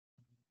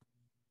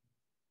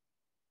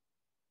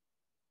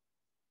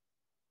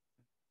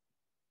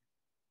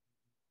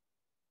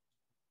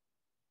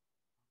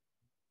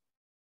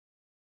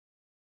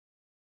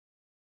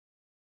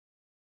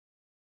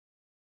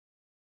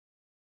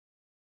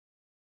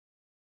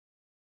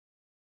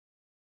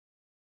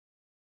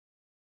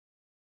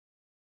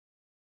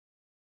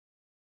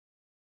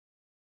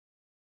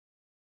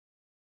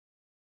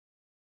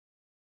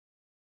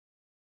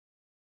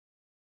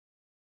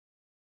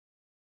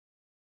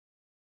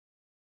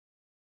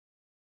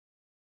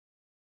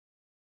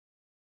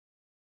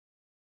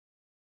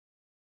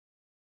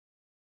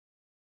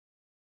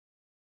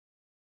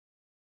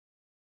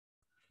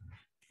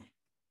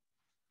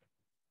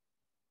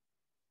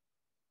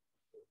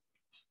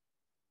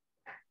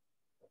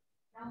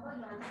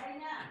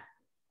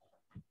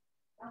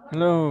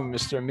Hello,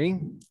 Mr.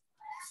 Ming.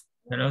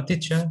 Hello,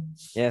 teacher.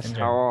 Yes,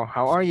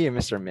 how are you,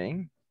 Mr.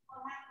 Ming?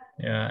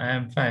 Yeah,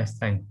 I'm fine,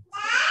 thanks.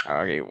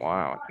 Okay,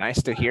 wow,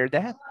 nice to hear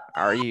that.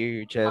 Are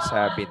you just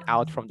been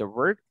out from the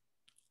work?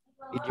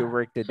 Did you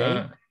work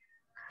today?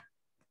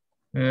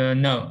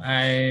 No,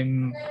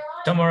 I'm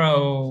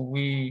tomorrow.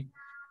 We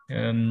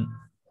are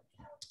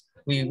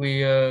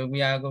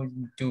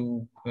going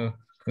to To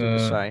the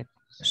site?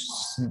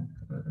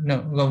 no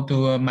go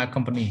to my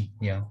company.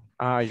 Yeah.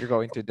 You're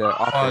going to the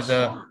For office.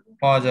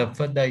 the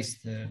first days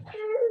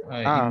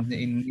Ah,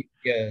 in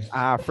years.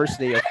 first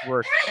day of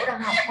work.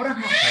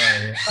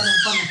 Yeah.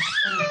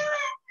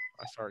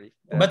 Sorry.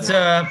 But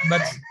uh,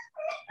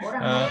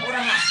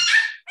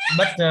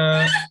 but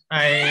uh,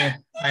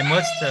 I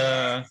must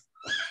uh,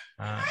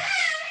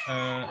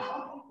 uh,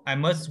 I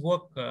must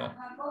work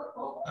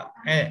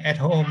at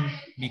home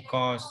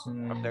because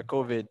Of the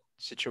COVID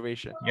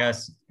situation,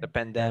 yes, the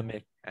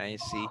pandemic. I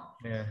see.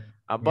 yeah,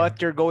 yeah. But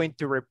you're going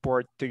to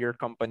report to your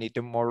company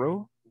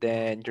tomorrow,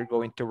 then you're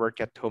going to work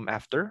at home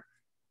after?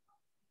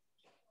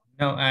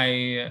 No,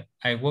 I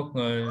work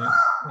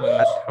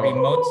At home.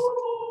 remote.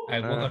 I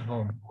work Uh, at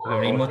home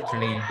remote,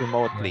 remotely. Yeah,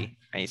 remotely.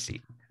 I see.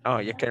 Oh,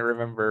 you can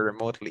remember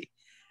remotely.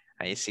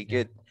 I see.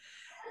 yeah. Good.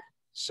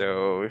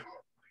 So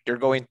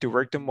you're going to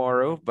work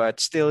tomorrow, but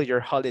still your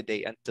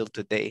holiday until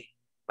today.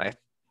 Like,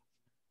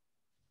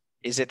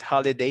 is it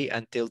holiday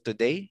until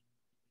today?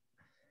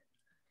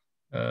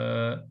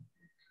 Uh,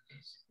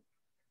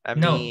 I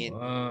no, mean,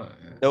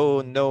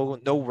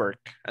 no work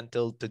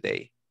until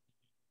today.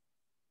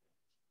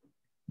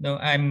 no.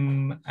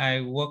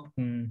 I work.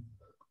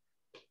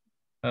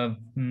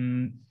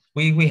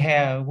 We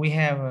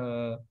have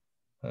a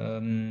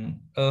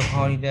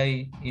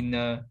holiday in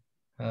uh,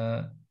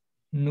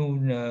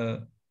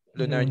 lunar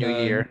Lunar New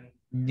Year.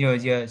 New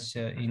Year's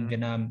in Mm-hmm.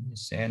 Vietnam,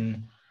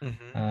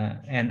 Mm-hmm.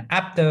 and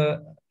after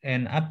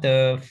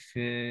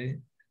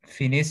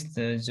finish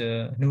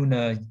the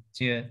lunar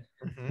year,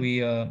 Mm-hmm.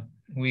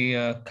 we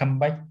come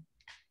back.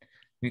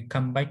 We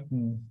come back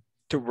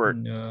To work.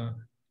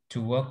 to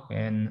work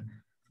and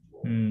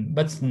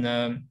but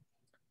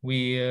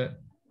we uh,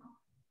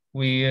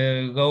 we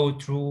go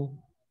through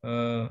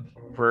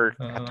Work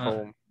at uh,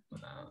 home.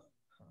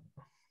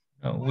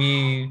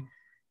 we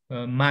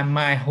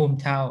my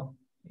hometown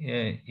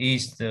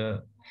is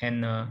the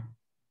and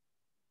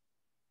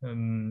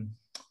um,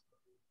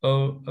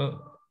 uh,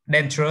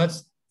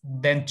 dangerous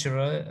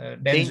dangerous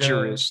danger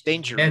Dangerous.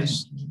 dan-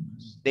 Dangerous.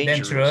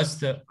 Dangerous.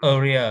 dangerous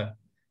area.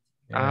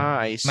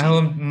 I see.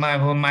 My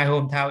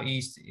hometown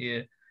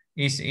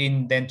is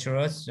in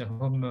dangerous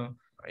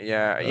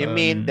Yeah, you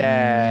mean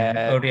that,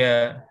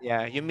 area.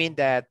 yeah, you mean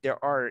that there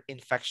are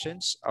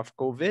infections of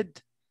COVID?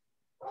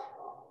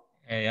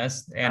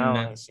 Yes, and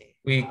Oh, I see.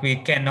 we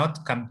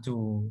cannot come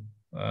to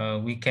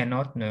we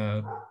cannot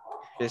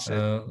Visit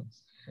uh,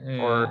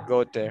 or uh,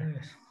 go there.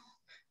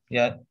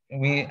 yeah,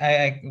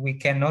 we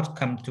cannot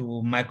come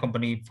to my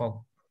company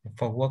for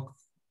work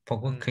for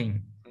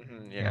working.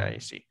 Mm-hmm. Yeah, Yeah. I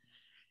see.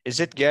 Is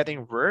it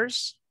getting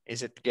worse? Is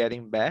it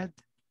getting bad?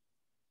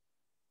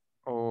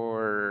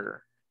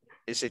 Or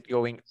is it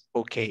going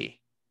okay?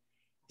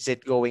 Is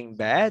it going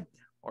bad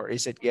or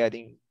is it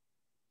getting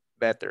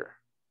better?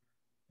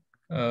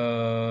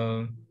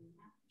 Uh,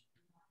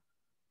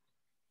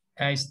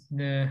 I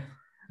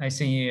I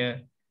see.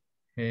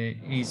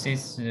 Is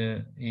this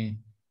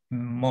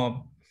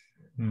more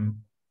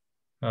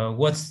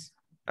what's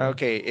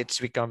Okay, it's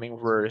becoming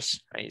worse.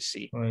 I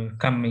see.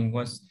 coming?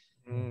 What's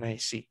I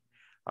see.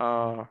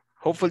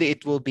 Hopefully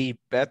it will be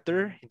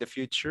better in the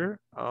future.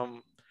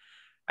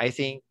 I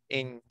think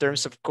in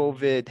terms of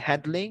COVID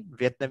handling,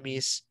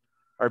 Vietnamese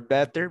are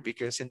better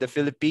because in the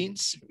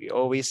Philippines, we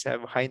always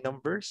have high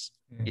numbers,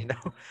 you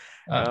know,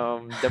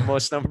 the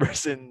most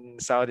numbers in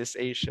Southeast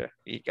Asia.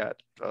 We got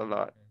a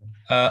lot.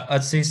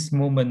 at this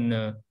moment?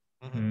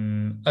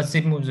 Mm-hmm. At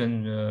this moment,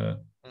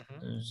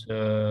 Mm-hmm.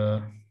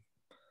 the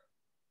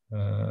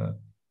uh,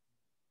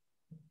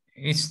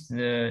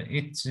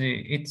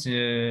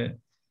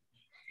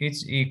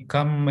 it's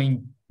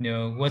coming.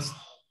 What's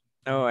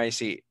Oh, I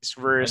see. It's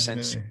worse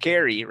and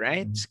scary,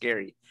 right?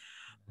 Scary.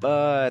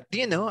 But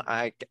you know,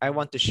 I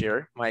want to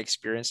share my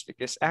experience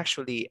because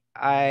actually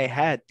I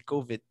had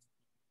COVID.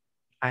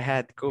 I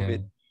had yeah.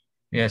 COVID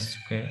Yes,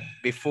 okay.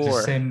 The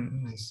before.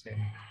 same, the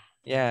same.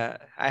 Yeah,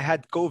 I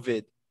had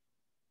COVID,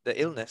 the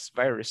illness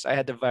virus. I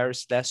had the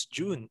virus last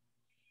June.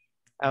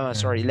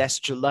 Sorry,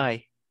 last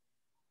July.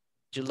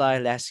 July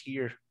last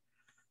year.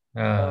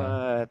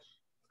 Uh, But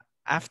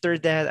after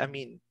that, I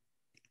mean,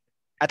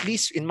 at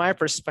least in my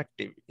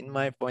perspective, in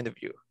my point of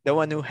view, the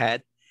one who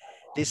had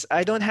this,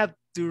 I don't have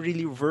to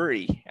really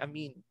worry. I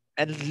mean,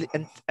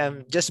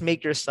 and just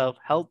make yourself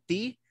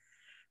healthy,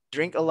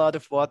 drink a lot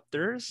of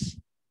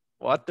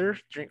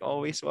drink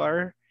always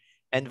water,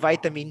 and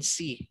vitamin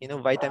C. You know,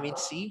 vitamin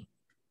C?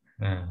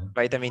 uh,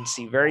 Vitamin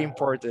C, very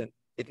important.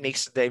 It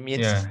makes the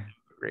immune yeah. system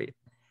great.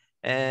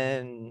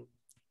 And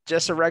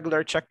just a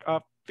regular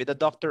checkup with a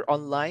doctor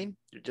online.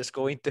 You're just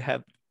going to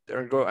have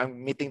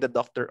I'm meeting the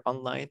doctor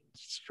online,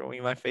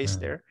 showing my face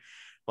there.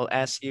 Will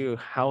ask you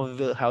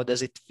how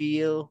does it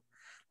feel,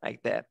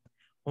 like that.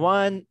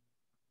 One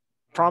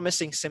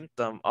promising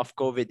symptom of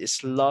COVID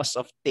is loss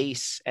of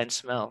taste and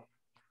smell.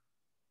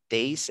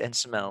 Taste and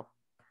smell.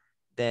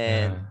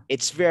 Then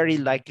it's very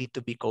likely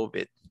to be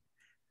COVID.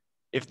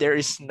 If there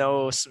is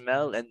no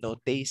smell and no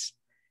taste,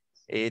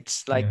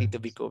 it's likely to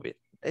be COVID.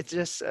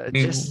 It's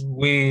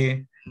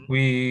we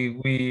we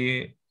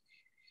we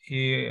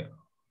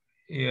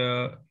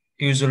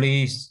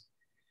usually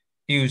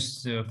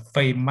use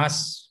face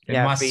mask.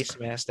 yeah, face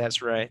mask.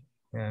 That's right.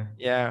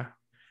 Yeah,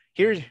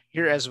 here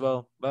as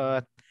well.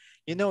 But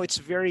it's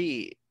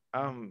very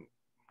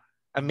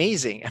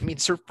amazing. I mean,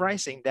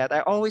 surprising that I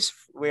always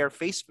wear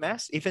face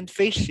mask, even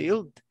face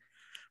shield,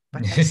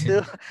 but I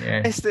still,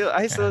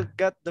 I still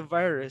got the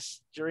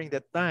virus during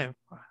that time.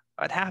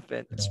 What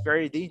happened? It's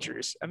very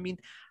dangerous. I mean,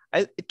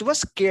 it was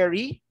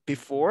scary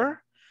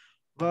before,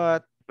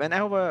 but when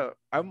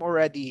I'm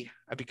already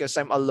because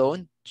I'm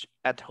alone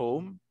at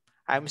home.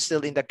 I'm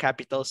still in the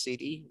capital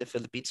city, the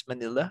Philippines,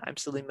 Manila. I'm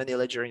still in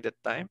Manila during that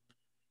time,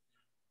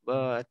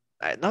 but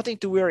nothing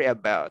to worry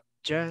about.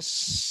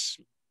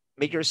 Just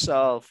make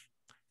yourself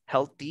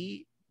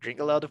healthy, drink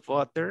a lot of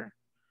water.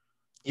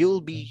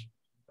 You'll be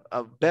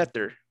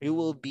better. You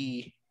will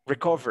be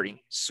recovering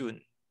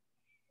soon.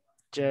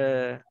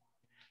 Just,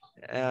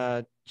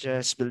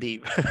 just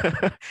believe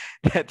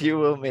that you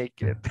will make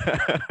it.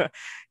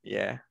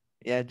 Yeah,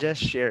 yeah,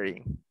 just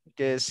sharing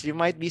because you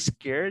might be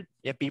scared.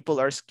 Yeah, people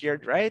are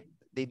scared, right?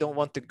 They don't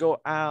want to go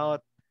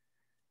out,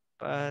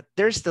 but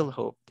there's still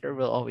hope. There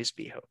will always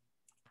be hope,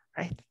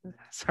 right?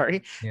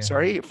 Sorry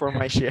for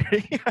my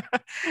sharing.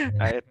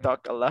 I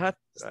talk a lot.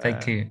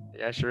 Thank you.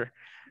 Yeah, sure.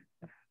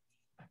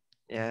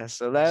 Yeah,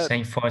 so that.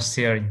 Thanks for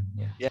sharing.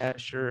 Yeah,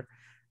 sure.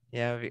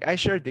 Yeah, I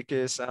shared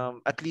because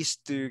at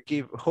least to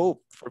give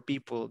hope for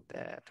people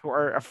that who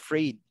are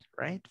afraid,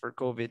 right, for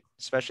COVID,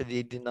 especially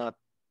they did not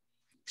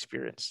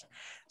experience.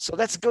 So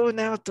let's go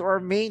now to our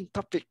main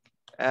topic.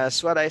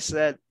 As what I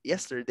said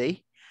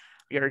yesterday,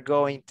 we are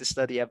going to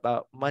study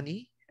about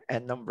money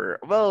and number.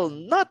 Well,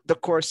 not the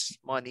course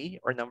money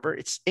or number,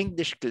 it's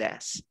English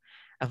class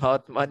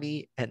about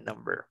money and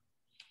number.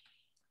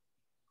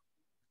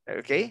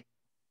 Okay,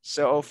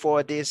 so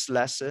for this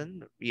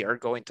lesson, we are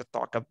going to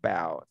talk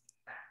about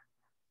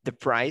the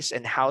price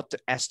and how to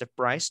ask the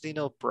price. Do you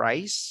know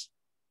price?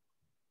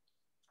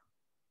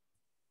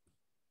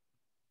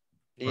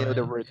 Do you know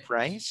the word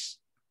price?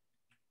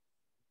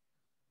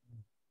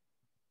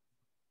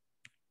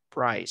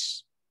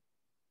 Price.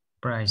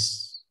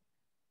 Price.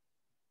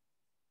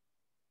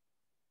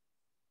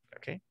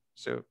 Okay,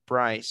 so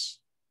price.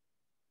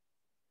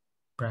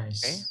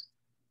 Price. Okay,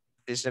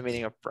 this is the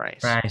meaning of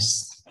price.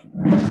 Price.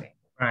 Okay.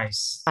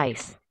 Price.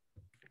 Price.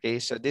 Okay,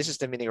 so this is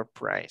the meaning of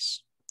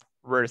price.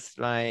 Worth,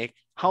 like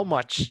how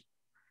much?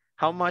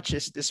 How much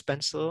is this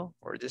pencil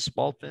or this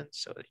ball pen?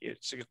 So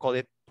you call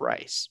it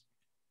price.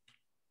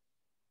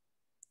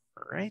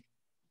 All right,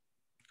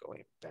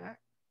 going back.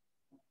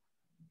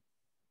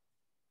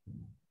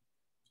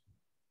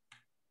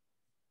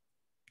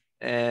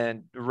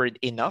 And word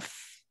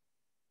enough.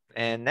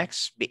 And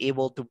next, be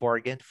able to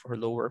bargain for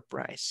lower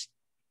price.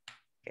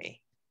 Okay.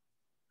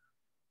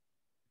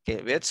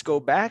 Okay, let's go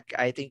back.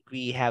 I think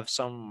we have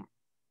some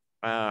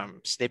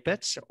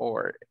snippets,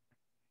 or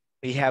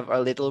we have a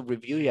little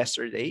review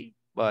yesterday,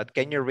 but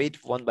can you rate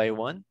one by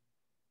one?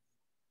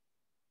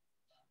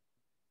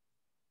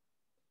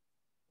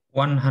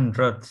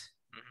 100.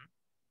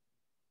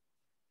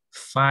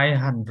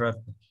 500.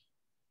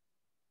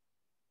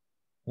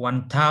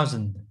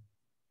 1,000.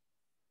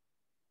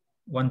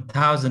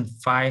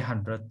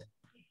 1,500.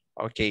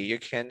 Okay, you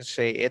can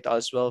say it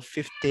as well,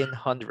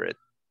 1,500.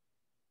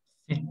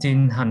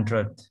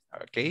 1,500.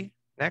 Okay,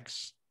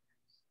 next.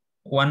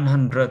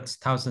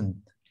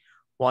 100,000.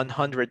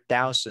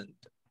 100,000.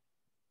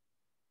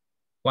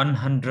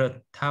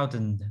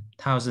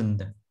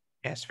 100,000.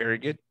 Yes, very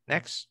good.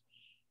 Next.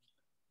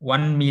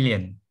 1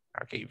 million.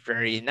 Okay,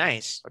 very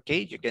nice.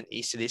 Okay, you can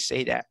easily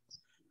say that.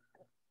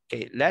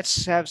 Okay,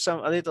 let's have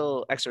a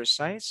little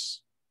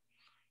exercise.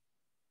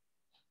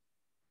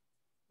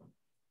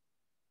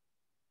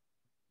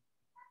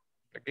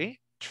 Okay,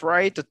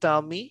 try to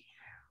tell me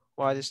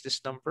what is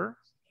this number.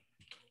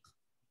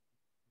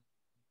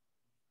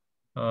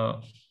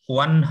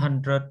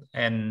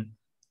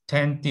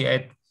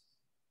 128.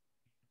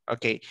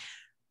 Okay,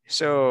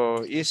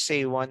 so you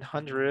say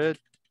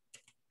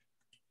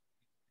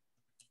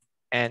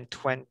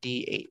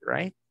 128,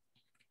 right?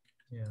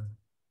 Yeah.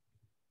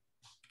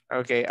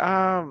 Okay,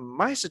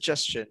 my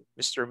suggestion,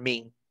 Mr.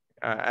 Ming,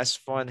 as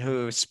one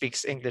who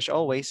speaks English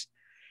always,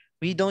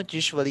 we don't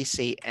usually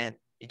say and.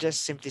 You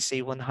just simply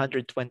say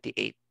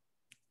 128.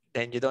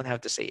 Then you don't have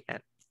to say and.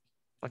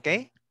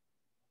 Okay?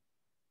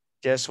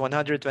 Just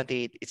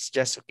 128. It's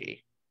just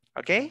okay.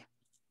 Okay?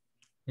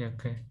 Yeah,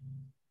 okay.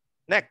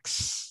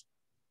 Next.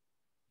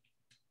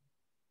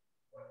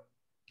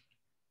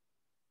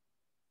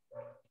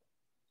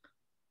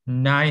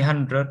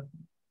 $900.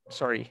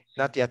 Sorry,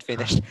 not yet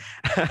finished.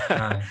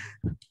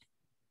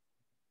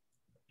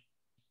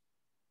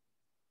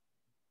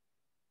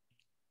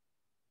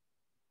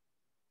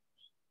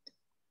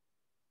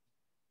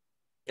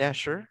 Yeah,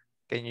 sure.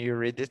 Can you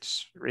read it?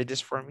 Read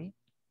this for me?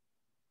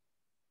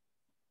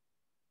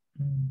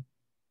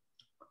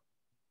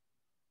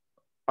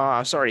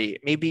 Sorry,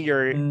 maybe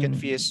you're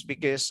confused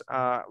because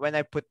when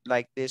I put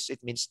like this, it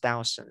means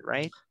thousand,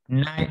 right?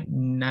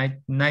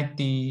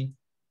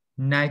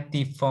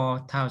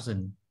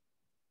 94,000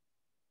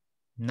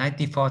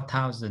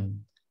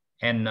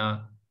 and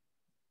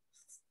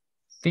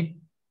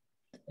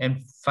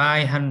and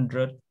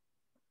 500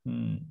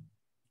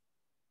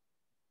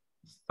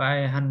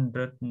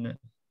 511.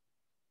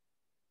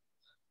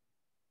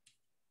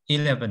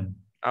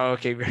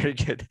 Okay, very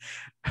good.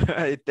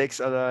 It takes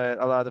a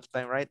lot of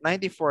time, right?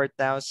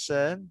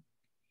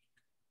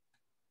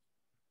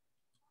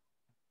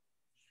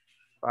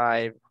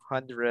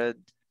 94,500.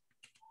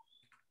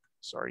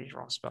 Sorry,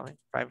 wrong spelling.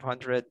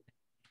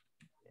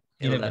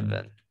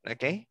 511.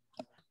 Okay.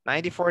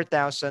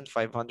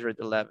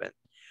 94,511.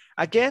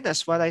 Again,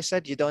 as what I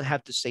said, you don't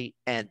have to say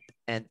and.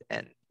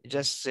 You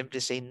just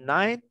simply say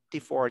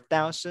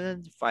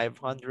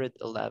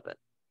 94,511.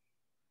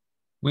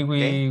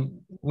 Okay.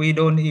 We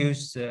don't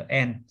use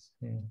and.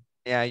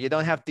 Yeah, you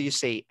don't have to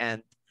say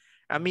and.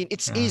 I mean,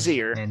 it's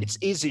easier. And. It's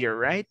easier,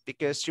 right?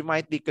 Because you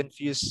might be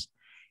confused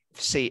if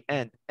you say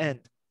and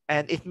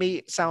it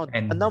may sound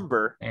a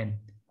number. And.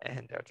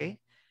 Okay.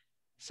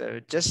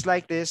 So just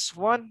like this,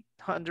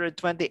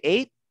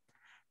 128,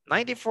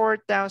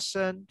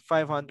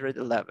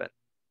 94,511.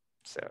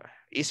 So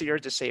easier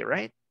to say,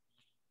 right?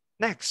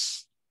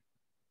 Next.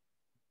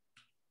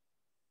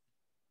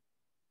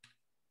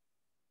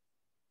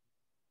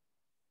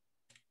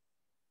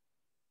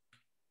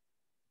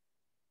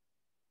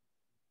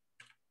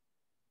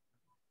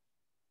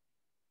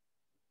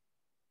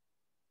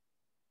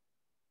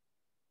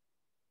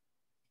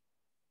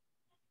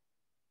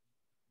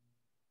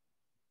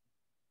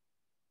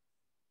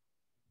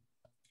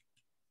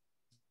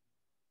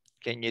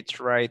 Can you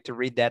try to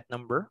read that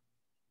number?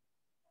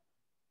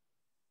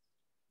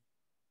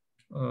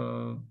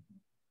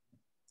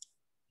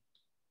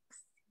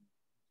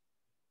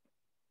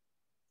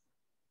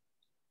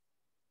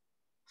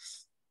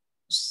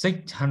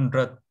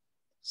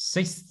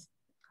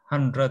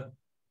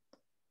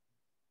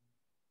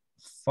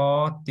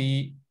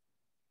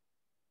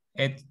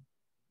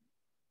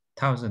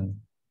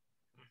 648,000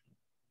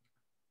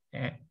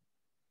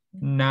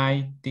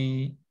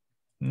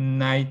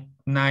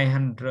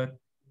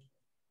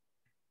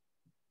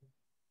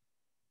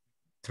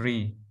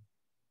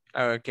 903.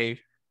 Okay.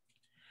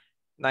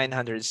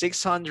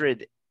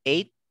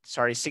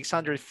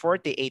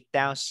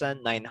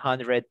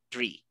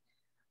 648,903.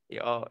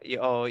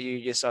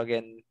 You just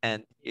again,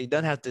 and you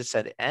don't have to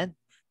set and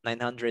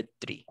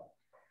 903.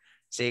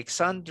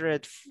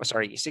 600,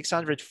 sorry,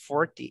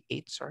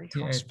 648, sorry,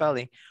 wrong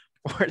spelling.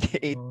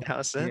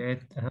 48,000.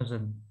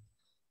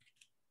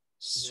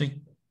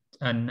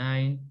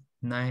 48,000.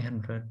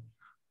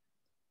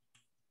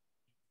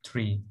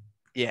 903.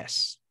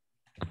 Yes.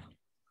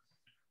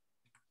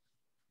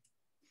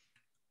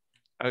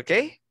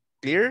 Okay,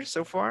 clear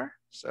so far?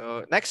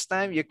 So next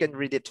time you can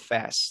read it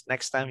fast.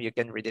 Next time you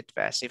can read it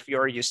fast if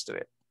you're used to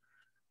it.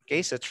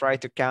 Okay, so try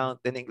to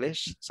count in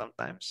English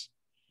sometimes.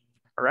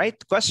 All right,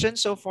 question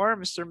so far,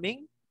 Mr.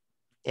 Ming?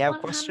 You have a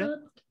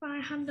question?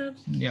 500.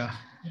 Yeah,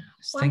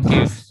 thank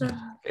you.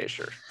 Okay,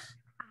 sure.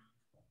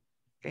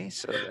 Okay,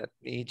 so let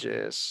me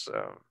just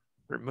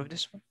remove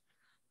this one.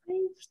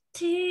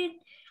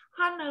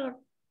 1,500.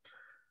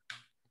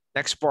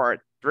 Next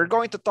part, we're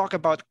going to talk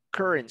about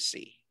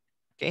currency.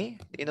 Okay,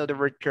 you know the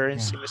word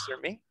currency, Yeah. Mr.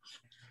 Ming?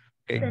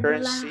 Okay, The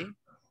currency.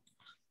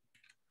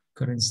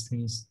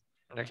 Currencies.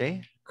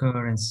 Okay.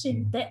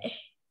 Currency.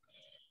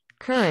 Currency.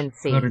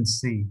 Currency.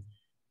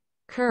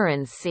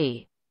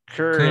 Currency.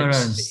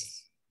 Currency.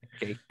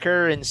 Okay,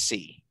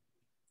 currency.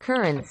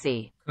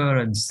 Currency.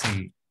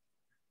 Currency.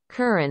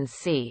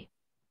 Currency.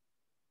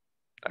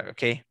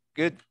 Okay,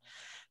 good.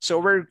 So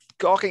we're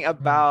talking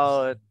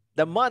about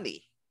the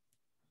money.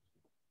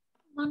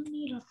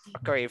 Money.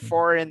 Okay,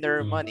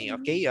 foreigner money.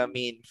 Okay, I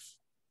mean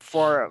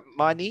for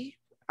money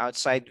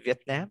outside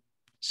Vietnam.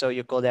 So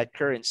you call that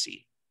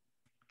currency.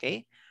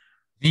 Okay.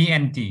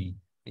 VND.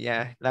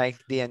 Yeah, like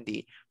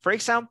DND. For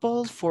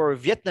example, for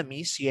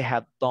Vietnamese, you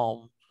have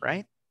dong,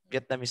 right?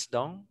 Vietnamese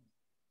dong.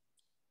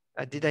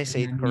 Did I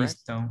say it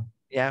correct?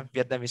 Yeah,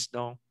 Vietnamese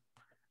dong.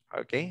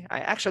 Okay. I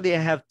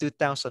have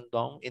 2,000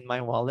 dong in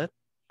my wallet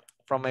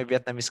from my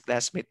Vietnamese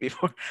classmate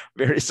before.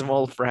 Very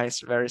small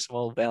price, very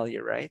small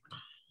value, right?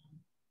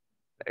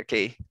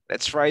 Okay,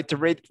 let's try to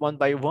read one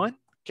by one.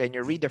 Can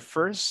you read the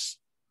first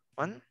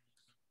one?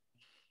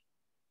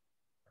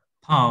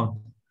 Pound.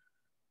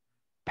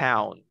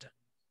 Pound.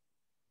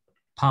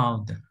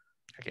 Pound.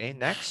 Okay,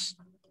 next.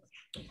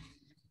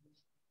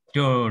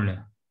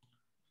 Dollar.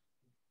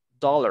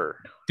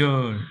 Dollar.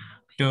 Dollar.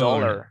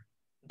 Dollar.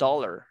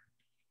 Dollar.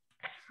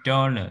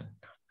 Dollar.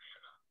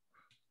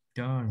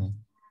 Dollar.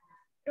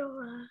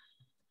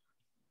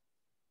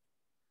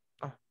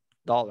 Oh,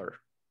 dollar.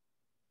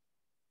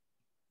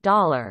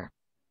 Dollar.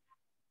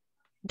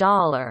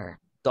 Dollar.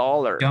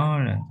 Dollar.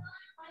 Dollar.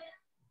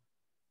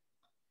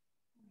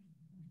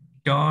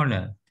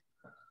 Dollar.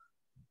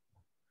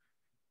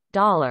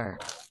 dollar,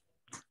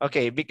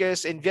 Okay,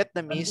 because in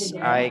Vietnamese,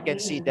 I can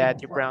see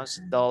that you pronounce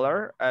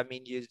dollar. I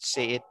mean, you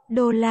say it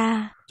đô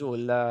la,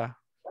 dollar.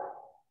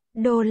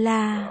 đô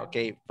la,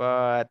 Okay,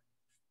 but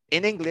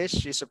in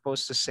English, you're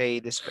supposed to say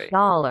this way.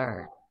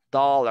 dollar,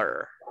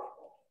 Dollar,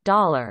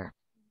 dollar,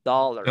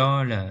 dollar,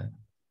 Dollar.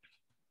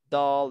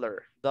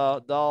 dollar,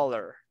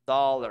 dollar,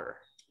 dollar.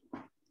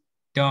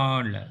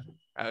 Dollar.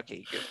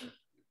 Okay, good.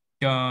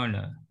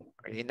 Dollar.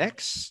 Okay,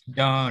 next.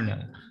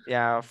 Dollar.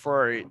 Yeah,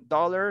 for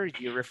dollar,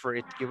 you refer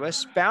it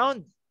US.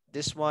 Pound,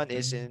 this one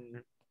is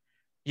in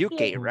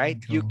UK, right?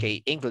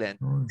 UK, England.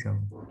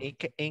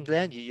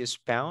 England, you use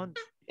pound.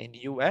 In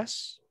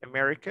US,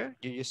 America,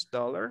 you use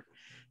dollar.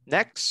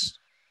 Next,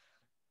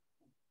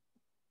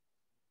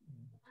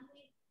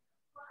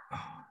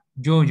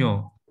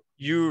 Yo-yo.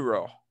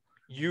 euro,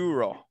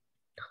 euro,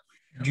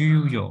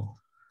 Euro.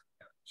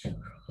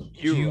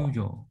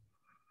 euro,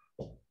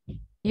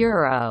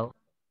 euro,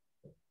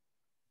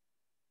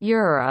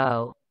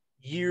 euro,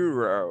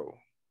 euro,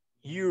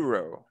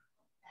 euro.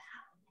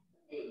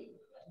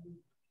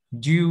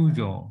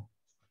 Euro.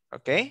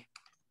 Okay.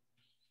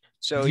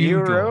 So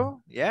Euro.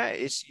 euro, yeah,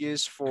 it's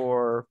used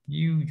for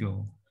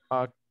Euro.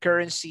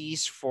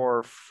 currencies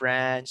for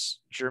France,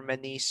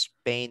 Germany,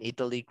 Spain,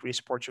 Italy, Greece,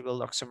 Portugal,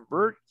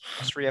 Luxembourg,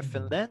 Austria,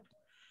 Finland,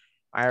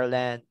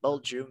 Ireland,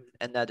 Belgium,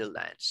 and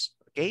Netherlands.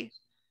 Okay,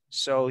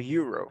 so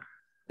euro,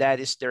 that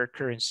is their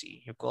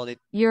currency. You call it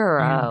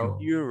euro,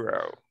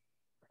 euro.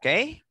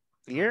 Okay,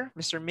 clear,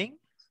 Mr. Ming?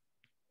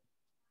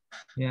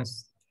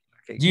 Yes.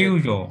 Okay, good.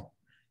 Euro.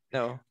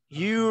 No,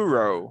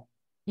 euro.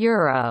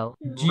 euro,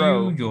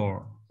 Row,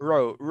 Euro.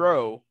 row,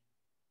 row,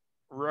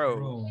 row.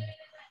 Row.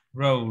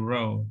 Row.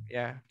 Row.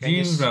 Yeah, can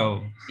you?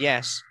 Euro.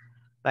 Yes,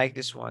 like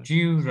this one.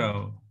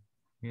 Euro.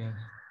 Yeah.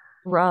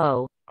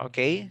 row,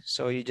 Okay,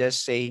 so you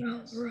just say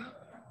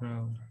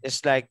Row.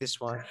 it's like this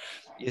one.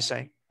 You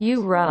say.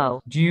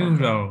 euro,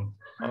 Euro.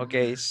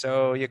 Okay,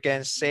 so you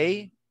can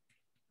say.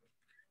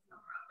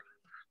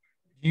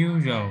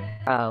 Euro.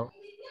 oh,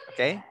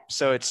 Okay,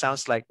 so it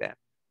sounds like that.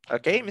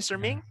 Okay, Mr.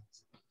 Ming.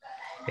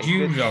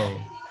 Okay, good. Euro.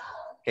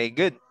 Okay,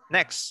 good.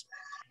 Next,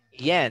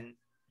 yen.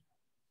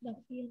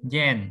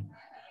 Yen.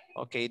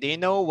 Okay, do you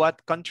know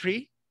what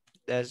country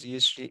does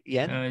use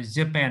yen?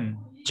 Japan.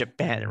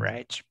 Japan,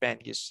 right? Japan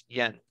use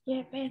yen.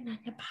 Japan là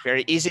Nhật Bản.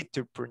 Very easy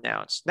to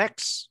pronounce.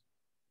 Next,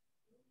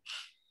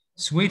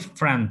 Swiss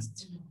franc.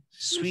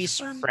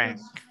 Swiss franc.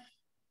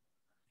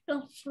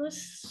 Đông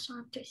Swiss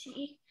là Thụy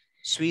Sĩ.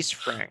 Swiss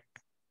franc.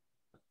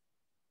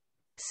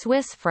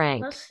 Swiss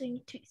franc, Thụy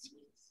Sĩ.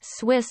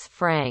 Swiss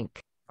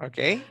franc,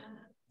 Okay.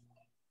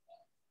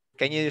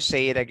 Can you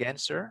say it again,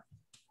 sir?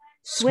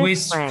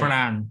 Swiss franc.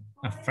 franc.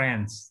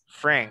 France.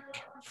 Franc.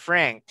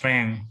 Franc.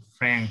 Franc.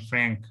 Franc.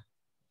 Franc.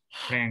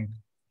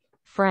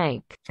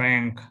 Franc.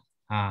 franc,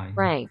 Franc.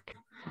 franc,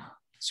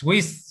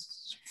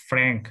 Swiss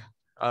franc.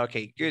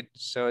 Okay, good.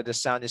 So the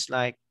sound is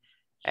like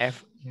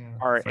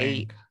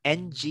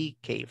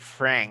F-R-A-N-G-K.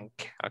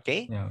 Franc.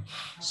 Okay. Yeah.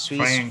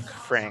 Swiss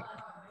franc.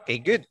 Okay,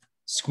 good.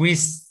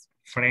 Swiss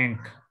franc.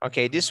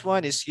 Okay, this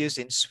one is used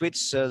in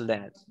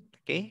Switzerland.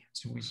 Okay.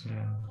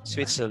 Switzerland.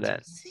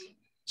 Switzerland.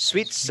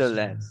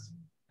 Switzerland.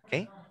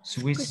 Okay.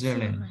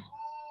 Switzerland.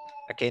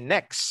 Okay,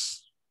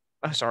 next.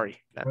 Oh, sorry,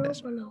 not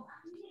this.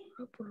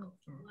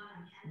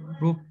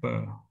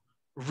 Ruble.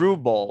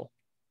 Ruble.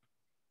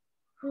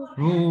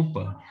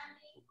 Ruble.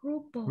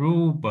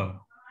 Ruble.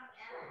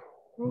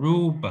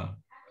 Ruble.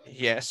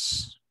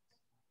 Yes.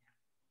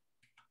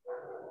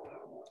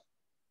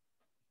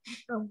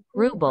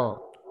 ruble,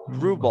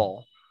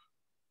 Ruble.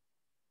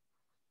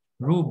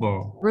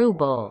 Ruble.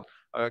 ruble,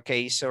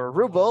 Okay, so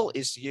ruble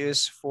is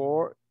used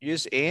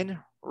in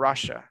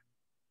Russia.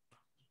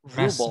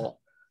 Ruble.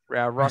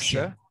 Yeah,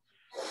 Russia.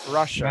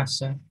 Russia.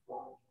 Russia.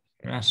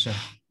 Russia.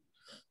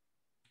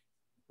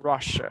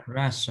 Russia.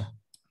 Russia.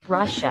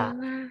 Russia,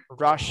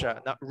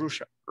 Russia, not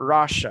Russia.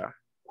 Russia.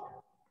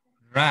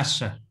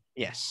 Russia.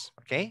 Yes.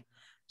 Okay.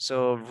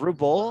 So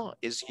ruble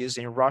is used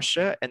in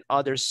Russia and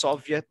other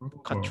Soviet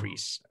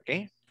countries.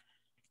 Okay.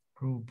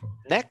 Ruble.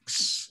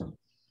 Next,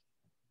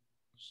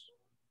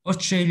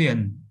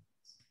 Australian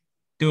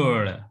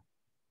dollar.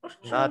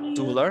 not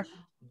dollar,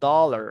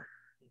 dollar,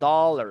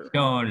 dollar,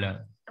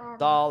 Dollar.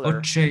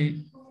 dollar.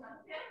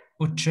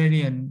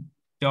 Australian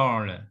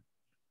dollar.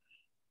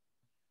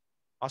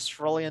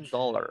 Australian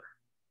dollar.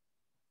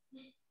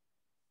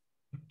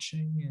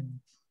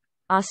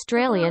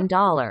 Australian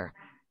dollar,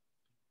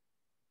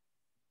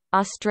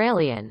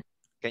 Australian,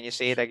 Can you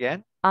say it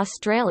again?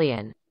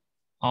 Australian,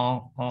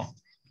 Australian.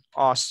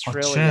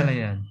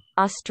 Australian,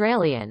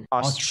 Australian.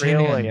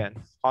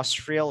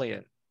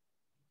 Australian.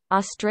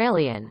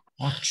 Australian,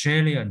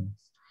 Australian.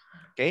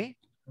 Okay.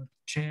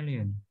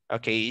 Australian.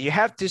 Okay. You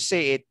have to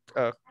say it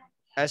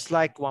as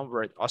like one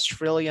word.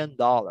 Australian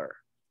dollar.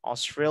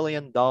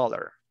 Australian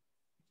dollar.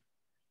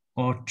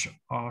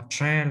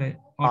 Australian.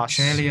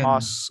 Australian.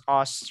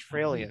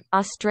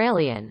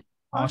 Australian,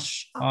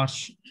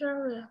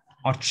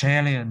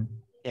 Australian.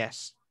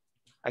 Yes.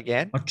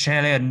 Again,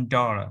 Australian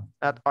dollar.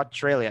 not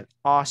Australian,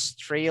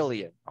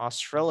 Australian,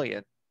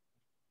 Australian.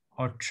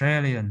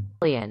 Australian.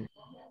 Australian.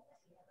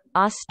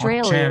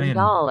 Australian Australian.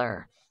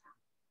 dollar.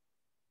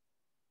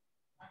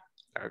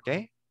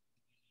 Okay.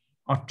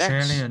 Next.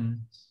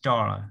 Australian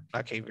dollar.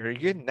 Okay, very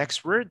good.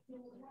 Next word.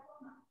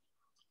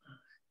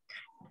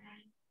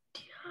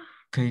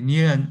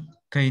 Canadian.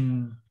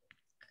 Canadian.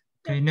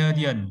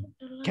 Canadian.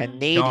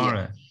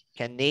 Dollar.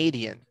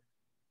 Canadian.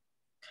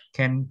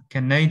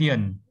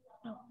 Canadian.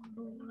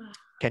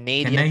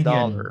 Canadian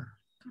dollar.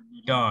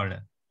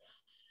 Dollar.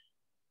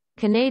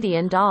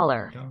 Canadian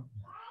dollar.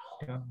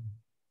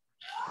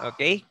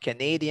 Okay,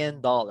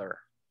 Canadian dollar.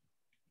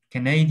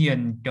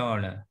 Canadian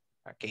dollar.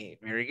 Okay,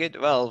 very good.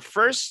 Well,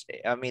 first,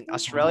 I mean,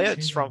 Australia,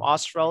 it's from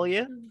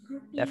Australia,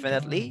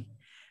 definitely.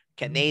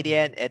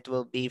 Canadian, it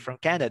will be from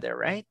Canada,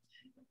 right?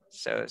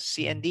 So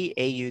CND,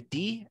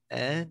 AUD,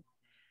 and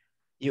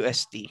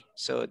USD.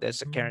 So that's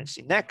the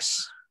currency.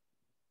 Next.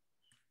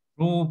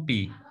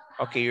 Rupee.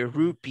 Okay,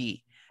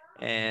 rupee.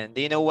 And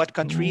do you know what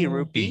country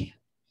rupee?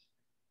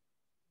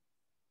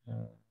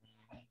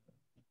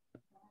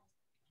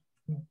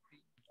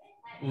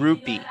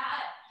 Rupee.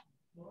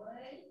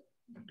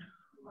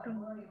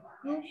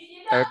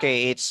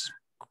 Okay, it's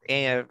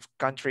a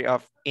country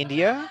of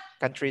India,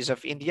 countries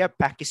of India,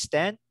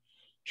 Pakistan,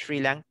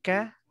 Sri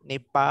Lanka,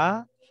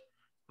 Nepal,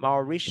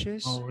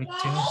 Mauritius,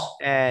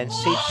 and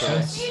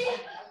Seychelles.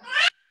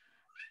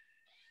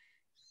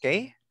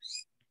 Okay,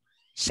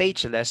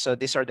 Seychelles. So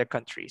these are the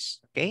countries.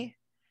 Okay,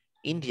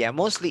 India,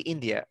 mostly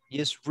India,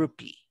 use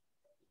rupee.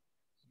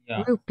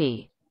 Yeah.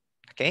 Rupee.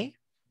 Okay.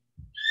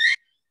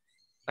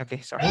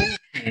 Okay, sorry.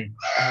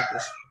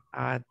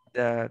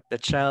 The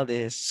child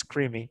is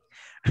screaming.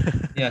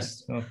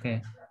 Yes.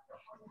 Okay.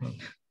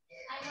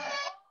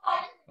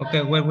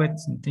 Okay. Wait.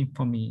 Think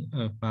for me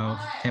about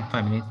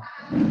 5 minutes.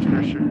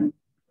 Sure.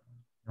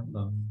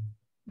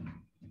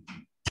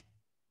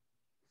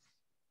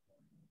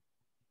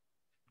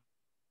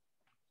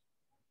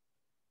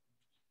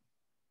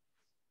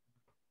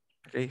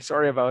 Okay,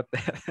 sorry about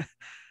that.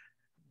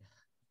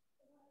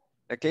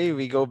 Okay,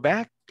 we go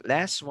back.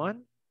 Last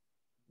one.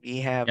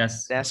 We have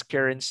last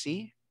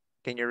currency.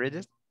 Can you read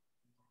it?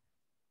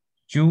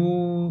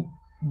 Yuan.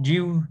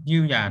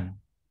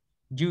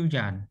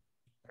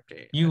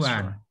 Okay.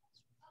 Yuan.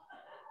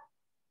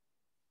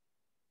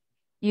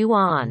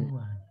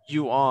 Yuan.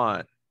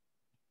 Yuan.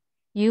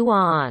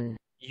 Yuan.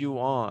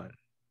 Yuan.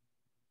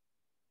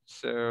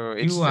 So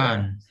it's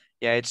Yuan.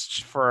 Yeah, it's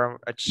from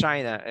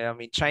China. I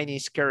mean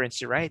Chinese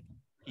currency, right?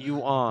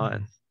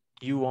 Yuan.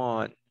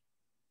 Yuan.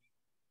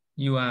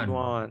 Yuan.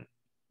 Yuan.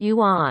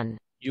 Yuan.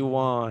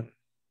 Yuan.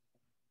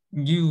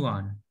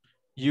 Yuan.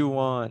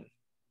 Yuan.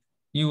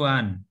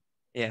 Yuan.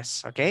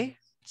 Yes, okay.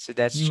 So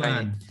that's Yuan.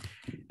 Chinese.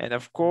 And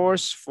of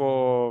course,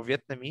 for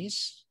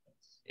Vietnamese,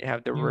 you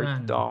have the word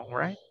Yuan. dong,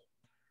 right?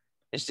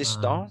 Is this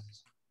dong?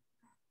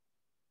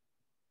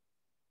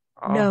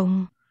 Oh.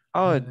 Đồng.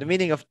 Oh, the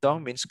meaning of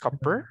dong means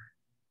copper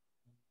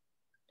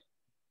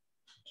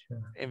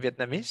in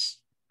Vietnamese.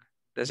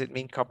 Does it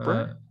mean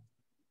copper?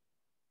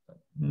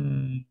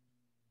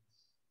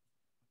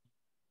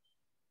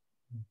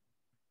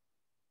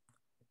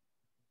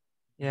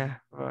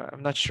 Yeah, well,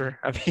 I'm not sure.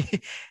 I mean,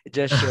 it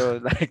just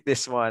showed like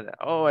this one.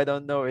 Oh, I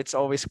don't know. It's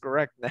always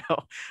correct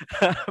now.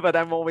 But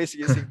I'm always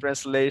using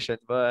translation.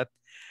 But,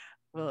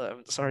 well,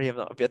 I'm sorry, I'm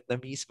not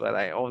Vietnamese, but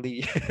I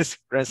only use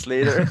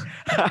translator.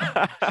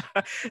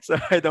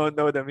 So I don't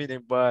know the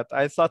meaning. But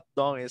I thought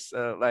dong is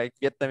like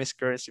Vietnamese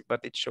currency,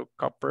 but it showed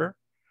copper.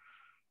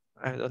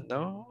 I don't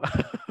know.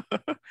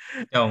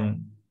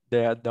 Đồng.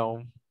 Yeah,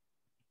 dong.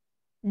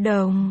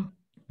 Đồng.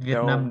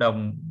 Vietnam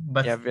đồng.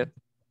 But yeah,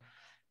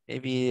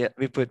 maybe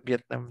we put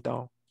Vietnam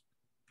dong.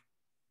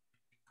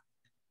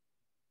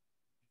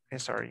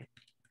 Sorry,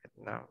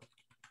 Vietnam.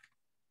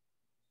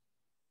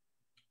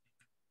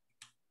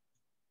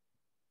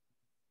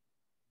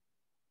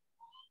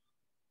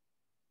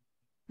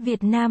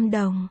 Việt Nam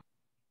đồng.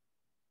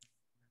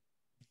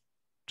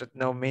 But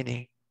no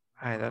meaning.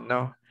 I don't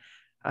know.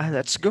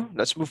 Let's go.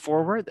 Let's move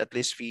forward. At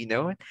least we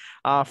know it.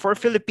 For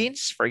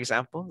Philippines, for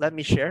example, let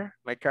me share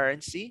my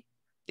currency.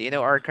 Do you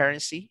know our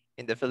currency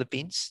in the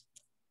Philippines?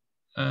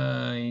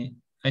 I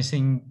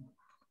think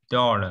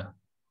dollar.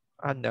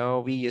 No,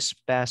 we use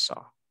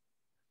peso.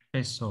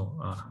 Peso.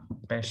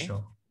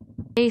 Peso.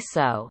 Okay.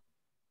 Peso.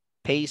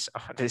 Peso.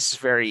 This is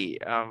very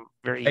Peso.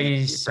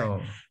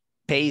 different.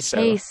 Peso.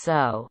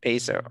 Peso.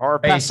 Peso. Or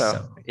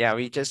peso. Yeah,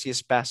 we just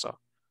use peso.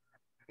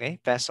 Okay,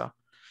 peso.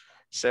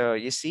 So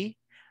you see,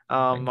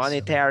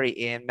 monetary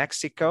in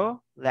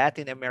Mexico,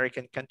 Latin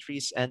American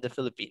countries, and the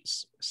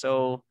Philippines.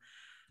 So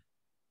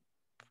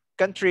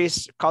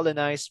countries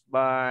colonized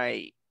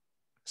by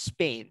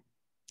Spain.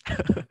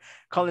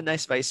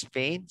 Colonized by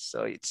Spain.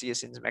 So it's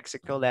used in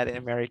Mexico, Latin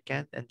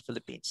American, and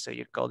Philippines. So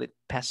you call it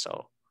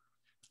peso.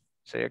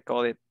 So you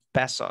call it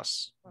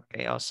pesos.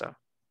 Okay, also.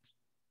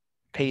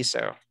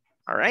 Peso.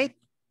 All right?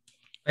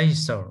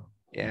 Peso.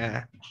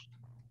 Yeah.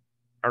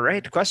 All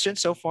right.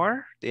 Questions so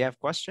far? Do you have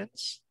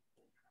questions?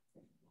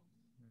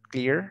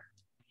 Clear?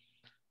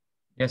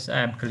 Yes,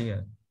 I am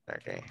clear.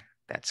 Okay,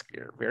 that's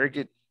clear. Very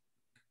good.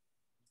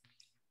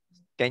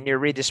 Can you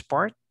read this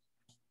part?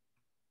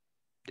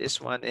 This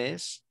one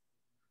is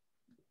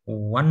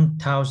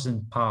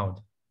 1,000 pound.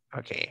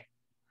 okay.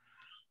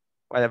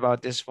 What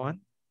about this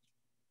one?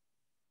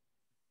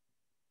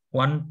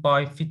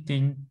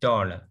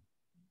 $1.15.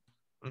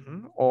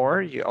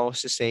 Or you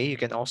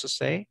can also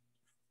say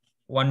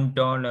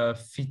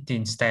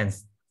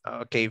 $1.15.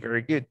 okay,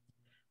 very good.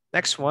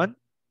 Next one.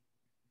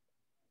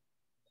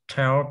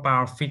 12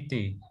 pound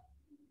 50.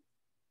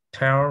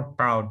 12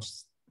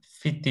 pounds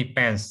 50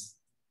 pence.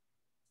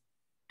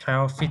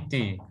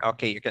 12.50.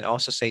 Okay, you can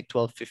also say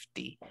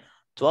 12.50.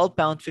 12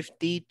 pound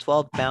 50,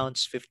 12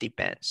 pounds 50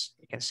 pence.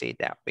 You can say it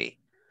that way.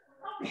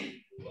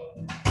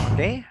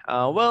 Okay.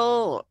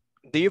 Well,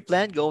 do you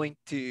plan going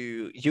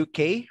to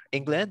UK,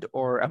 England,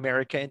 or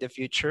America in the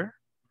future?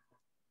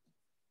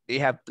 Do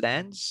you have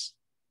plans?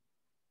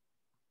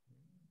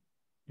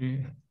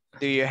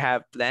 Do you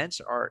have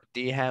plans, or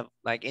do you have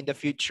like in the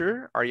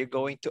future? Are you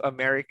going to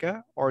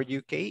America or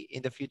UK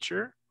in the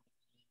future?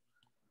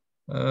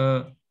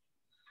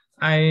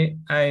 I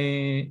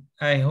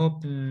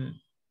hope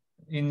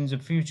in the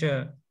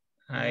future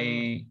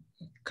I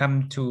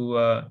come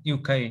to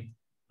UK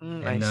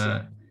I see.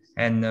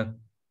 And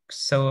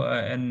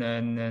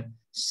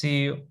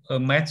see a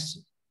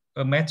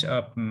match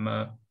of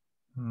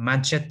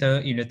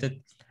Manchester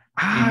United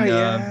in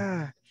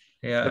Yeah.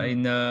 yeah The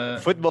in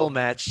football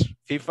match,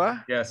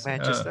 FIFA, yes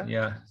Manchester.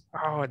 yeah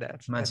Oh,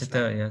 that's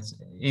Manchester nice. yes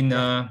in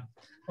Yeah.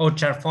 Old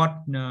Trafford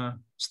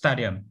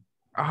Stadium.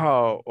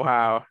 Oh,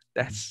 wow.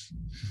 That's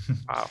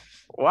wow.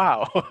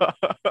 Wow.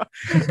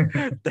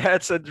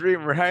 That's a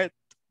dream, right?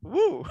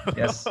 Woo.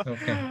 Yes,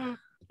 okay.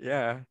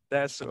 Yeah,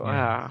 that's Yeah.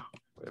 wow.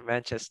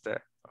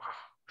 Manchester.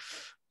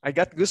 I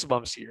got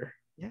goosebumps here.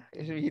 Yeah,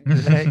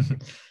 like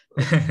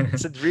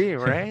it's a dream,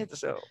 right?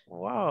 So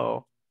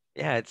wow.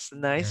 Yeah, it's Yeah.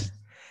 nice.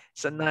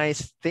 It's a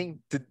nice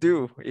thing to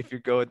do if you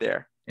go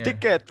there. Yeah.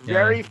 Ticket, Yeah.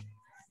 very,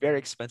 very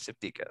expensive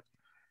ticket.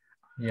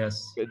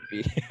 Yes. Could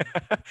be.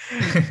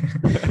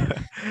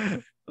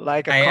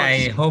 Like a I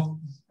concert. hope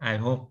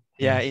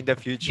Yeah, yeah. in the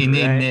future,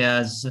 right?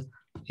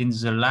 In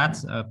the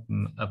last of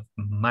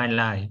my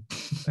life.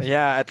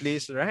 Yeah, at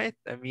least, right?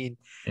 I mean,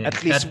 Yeah,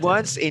 at least that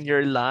once in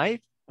your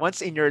life, yeah,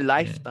 once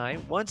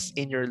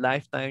in your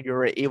lifetime, you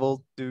were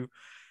able to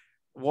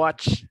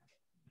watch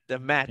the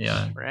match,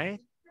 yeah, right?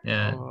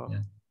 yeah, Oh,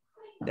 yeah.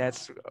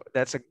 that's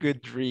that's a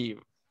good dream.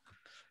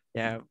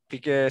 Yeah,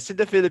 because in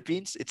the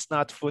Philippines, it's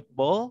not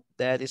football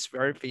that is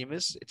very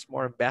famous. It's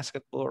more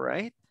basketball,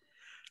 right?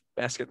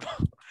 Basketball.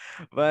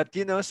 But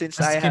since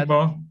I had,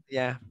 Basketball.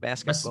 yeah,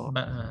 Bas, basketball.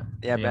 ba,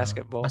 Yeah, yeah.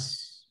 basketball.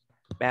 Bas,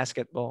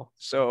 Basketball.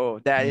 So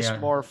that is yeah.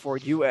 more for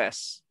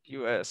US.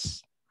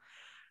 US.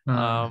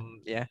 Uh,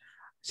 Yeah.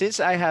 Since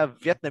I have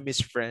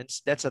Vietnamese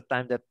friends, that's a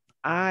time that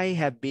I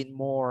have been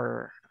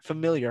more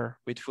familiar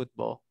with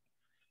football.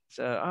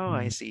 So, oh,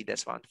 I mm, see.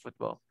 That's one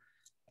football.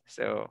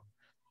 So,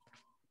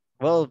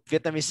 well,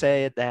 Vietnamese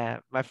said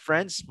that my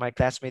friends, my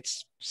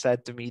classmates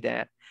said to me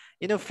that,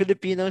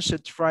 Filipinos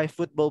should try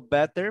football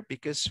better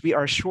because we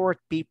are short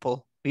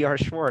people. We are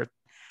short.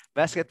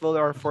 Basketball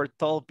are for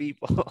tall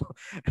people.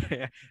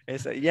 Yeah.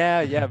 It's like,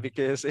 yeah,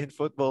 because in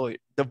football,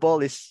 the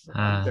ball is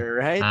ah, under,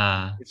 right?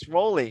 ah, It's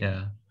rolling.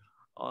 yeah.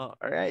 All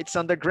right, it's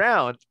on the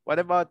ground. What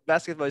about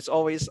basketball? It's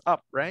always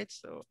up, right?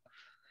 So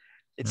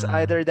it's Uh,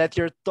 either that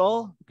you're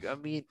tall, I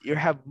mean, you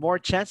have more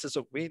chances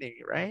of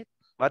winning, right?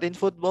 But in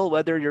football,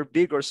 whether you're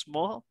big or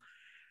small,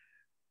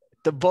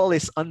 the ball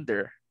is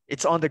under.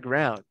 It's on the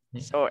ground.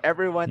 So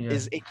everyone yeah.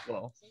 is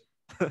equal.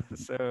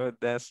 So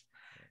that's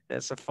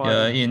a Yeah.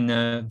 fun. In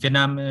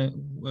Vietnam,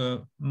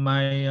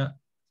 my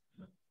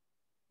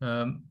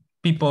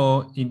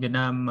people in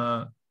Vietnam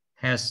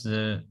has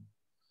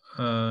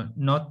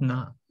not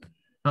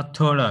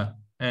taller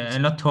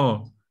not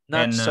tall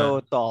Not and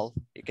so tall.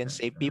 You can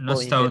say not people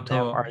in so Vietnam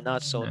tall are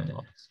not so uh,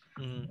 tall.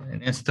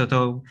 Mhm. and so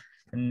tall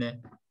and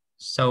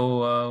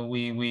so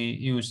we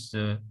use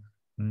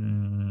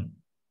um,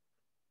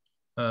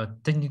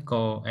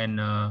 technical and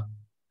uh,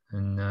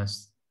 and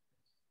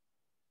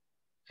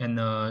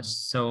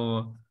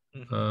so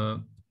Mhm. uh,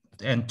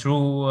 and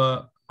through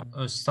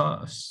through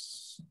short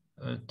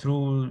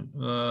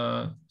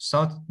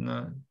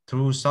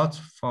through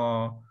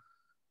short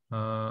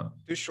uh,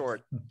 Too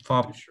short. Too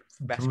for short.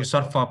 through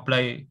short Basketball. for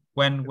play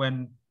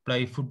when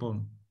play football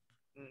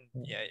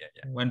Yeah.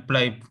 when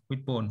play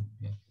football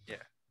yeah.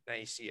 Yeah,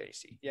 I see, I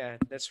see. Yeah,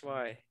 that's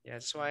why. Yeah,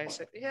 that's why I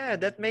said, yeah,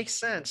 that makes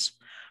sense.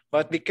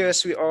 But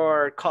because we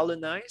are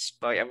colonized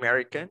by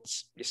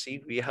Americans, you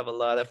see, we have a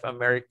lot of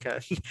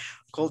American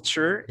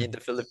culture in the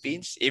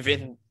Philippines,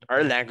 even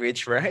our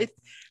language, right?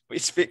 We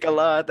speak a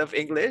lot of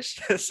English.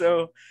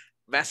 So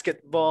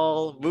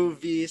basketball,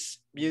 movies,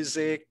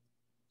 music,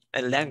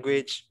 and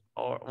language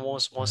are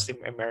mostly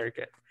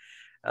American.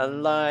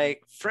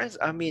 Like French,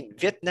 I mean,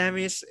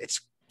 Vietnamese,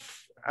 it's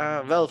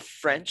well,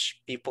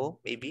 French people,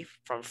 maybe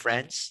from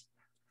France.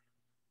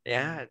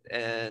 Yeah,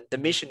 and the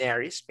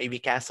missionaries, maybe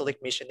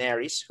Catholic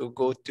missionaries who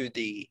go to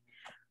the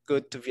go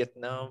to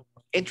Vietnam,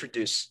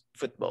 introduce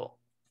football,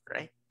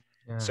 right?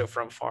 Yeah. So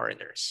from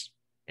foreigners.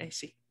 I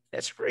see.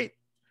 That's great.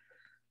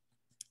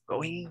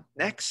 Going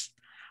next.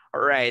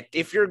 All right.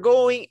 If you're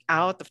going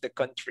out of the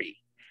country,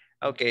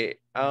 okay.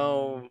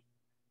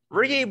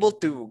 Were you able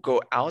to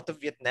go out of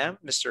Vietnam,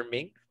 Mr.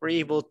 Ming? Were you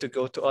able to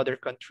go to other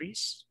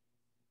countries?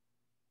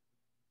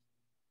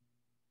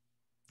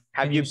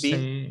 Have Can you you been?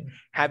 say?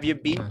 Have you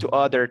been to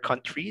other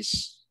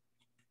countries?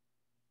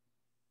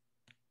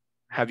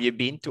 Have you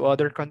been to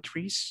other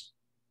countries?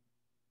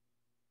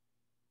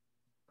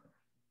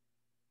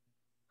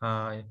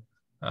 I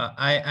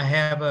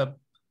have a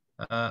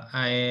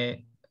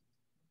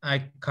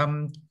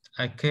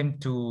I came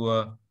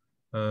to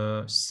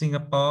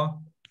Singapore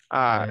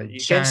and You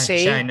can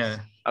say,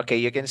 China. okay,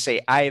 you can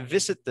say I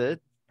visited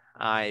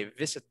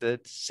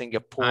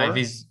Singapore.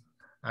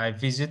 I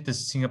visited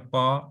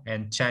Singapore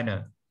and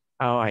China.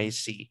 Oh, I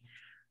see.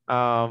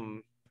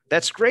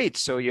 That's great.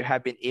 So you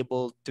have been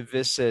able to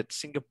visit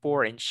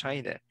Singapore and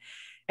China.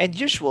 And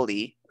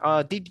usually,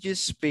 did you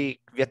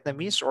speak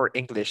Vietnamese or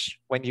English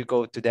when you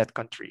go to that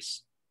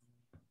countries?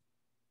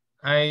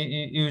 I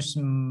use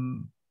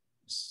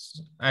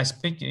I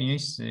speak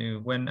English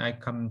when I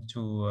come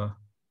to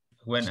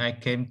when I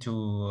came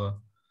to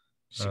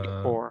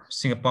Singapore.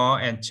 Singapore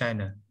and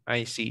China.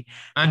 I see.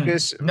 And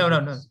Because no,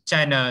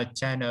 China.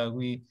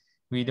 We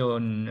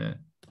don't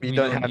we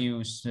don't have,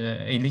 use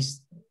English.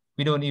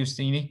 We don't use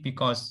English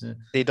because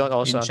they don't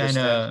also in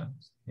understand.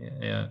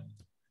 China,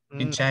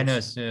 in I see.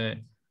 China's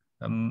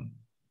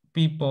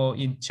people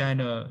in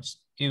China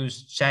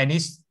use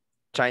Chinese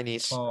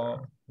Chinese.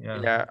 for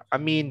Yeah, I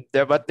mean,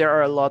 but there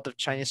are a lot of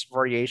Chinese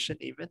variation.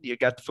 Even you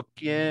got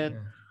Hokkien,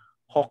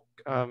 Hock.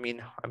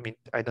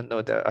 I don't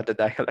know the other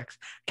dialects.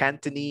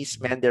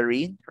 Cantonese,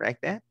 Mandarin, right?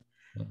 That.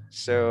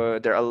 So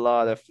there are a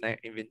lot of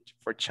even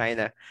for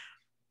China,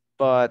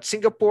 but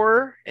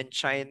Singapore and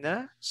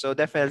China. So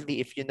definitely,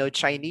 if you know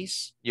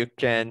Chinese, you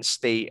can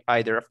stay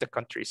either of the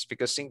countries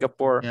because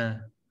Singapore.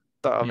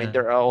 I mean,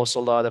 there are also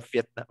a lot of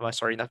Vietnam.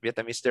 Sorry, not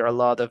Vietnamese. There are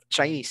a lot of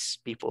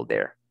Chinese people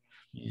there.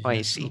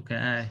 I see.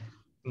 Okay.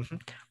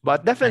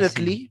 But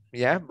definitely,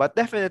 yeah, but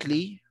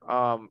definitely,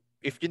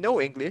 if you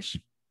know English,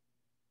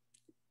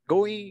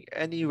 going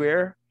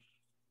anywhere,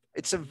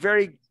 it's a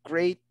very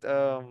great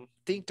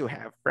thing to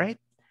have, right?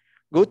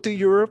 Go to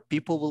Europe,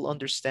 people will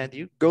understand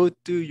you. Go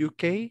to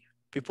UK,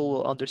 people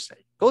will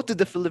understand. Go to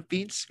the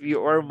Philippines,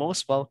 you are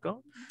most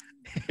welcome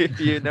if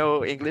you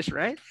know English,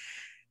 right?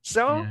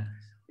 So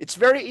it's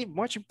very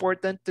much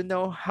important to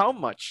know how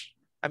much,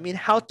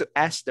 how to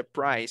ask the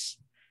price.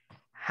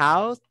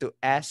 How to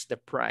ask the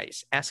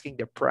price, asking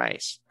the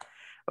price.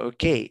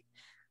 Okay.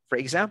 For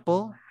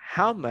example,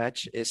 how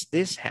much is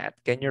this hat?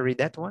 Can you read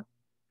that one?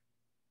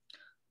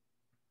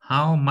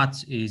 How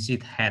much is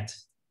it hat?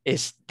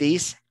 Is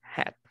this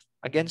hat?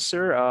 Again,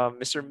 sir,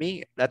 Mr.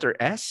 Me, letter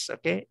S,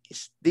 okay?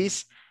 Is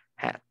this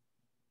hat?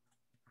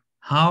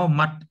 How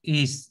much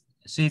is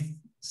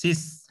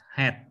this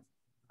hat?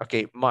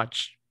 Okay,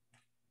 much.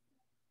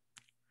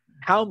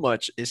 How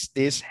much is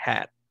this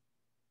hat?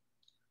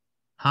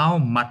 How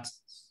much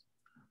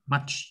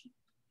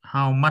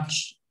how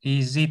much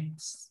is it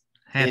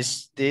hat?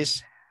 Is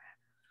this,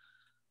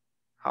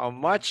 how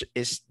much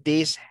is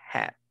this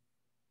hat?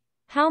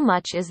 How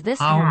much is this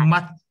How hat?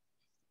 much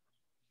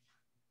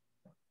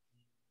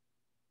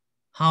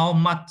how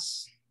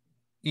much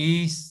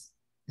is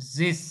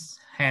this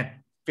hat?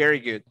 Very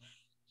good.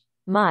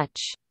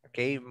 Much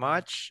Okay,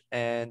 much,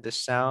 and the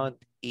sound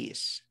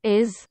is.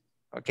 is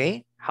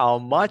Okay, how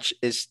much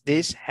is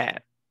this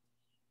hat?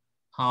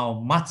 How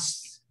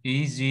much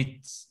is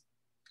it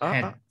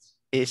hat?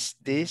 Is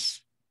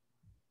this?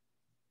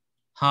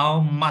 How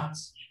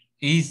much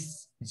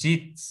is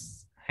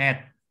this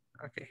hat?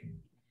 Okay.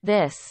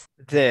 this,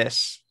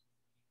 This.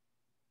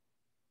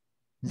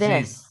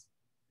 this,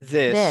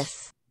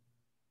 This.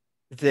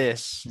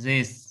 this,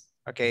 This.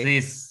 Okay.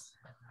 This.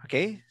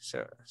 Okay.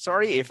 So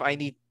sorry if I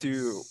need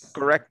to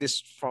correct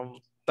this from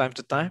time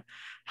to time.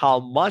 How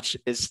much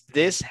is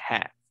this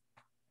hat?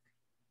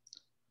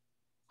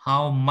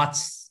 How much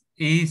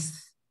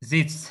is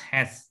this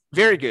hat?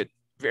 Very good.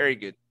 Very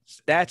good.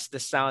 That's the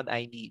sound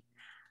I need.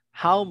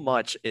 How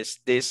much is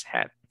this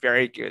hat?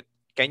 Very good.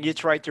 Can you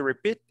try to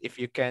repeat if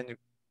you can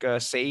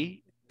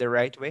say the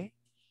right way?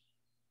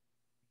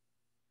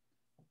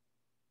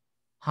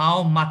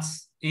 How much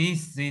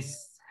is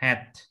this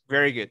hat?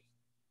 Very good.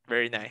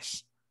 Very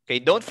nice. Okay,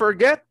 don't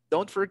forget.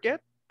 Don't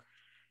forget.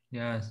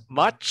 Yes.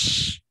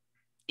 Much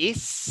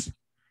is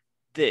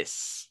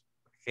this.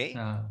 Okay.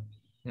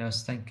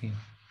 Yes, thank you.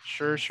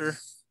 Sure, sure.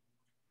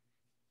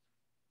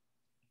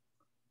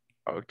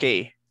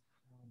 Okay.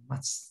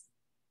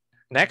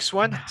 Next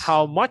one,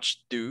 how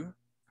much do,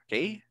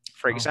 okay.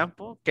 For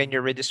example, can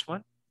you read this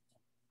one?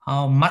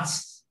 How much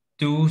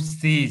do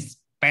these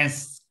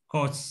pants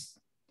cost?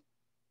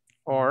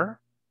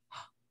 Or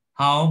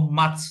how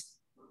much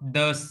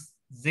does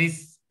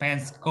this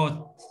pants cost?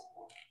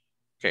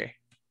 Okay.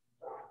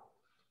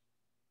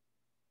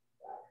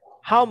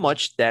 How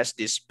much does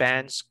this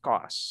pants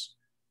cost?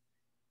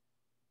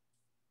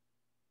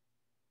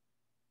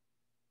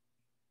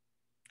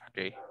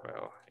 Okay,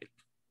 well, it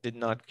did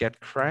not get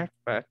correct,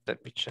 but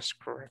let me just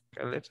correct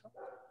a little.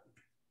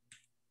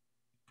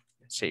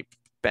 Let's say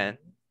pen.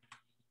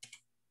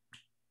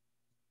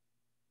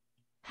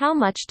 How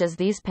much does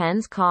these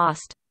pens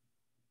cost?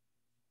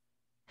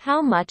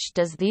 How much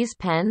does these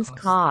pens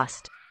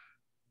cost?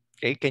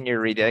 Okay, can you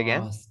read it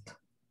again? Cost.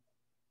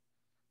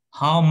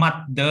 How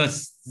much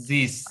does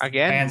this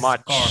Again, pens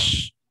much.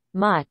 cost?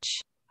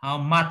 Much. How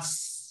much?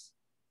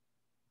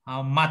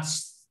 How much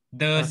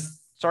does?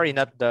 Sorry,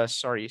 not the,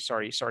 sorry.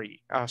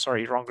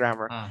 Sorry, wrong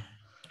grammar.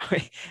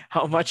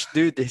 How much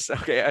do this?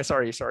 Okay,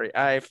 sorry.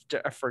 I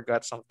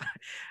forgot something.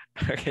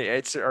 Okay,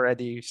 it's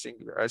already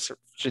singular. It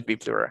should be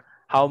plural.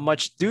 How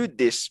much do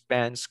these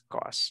pens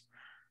cost?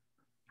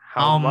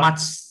 How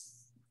much?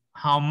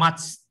 How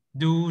much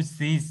do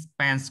these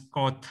pens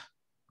cost?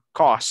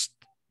 Cost.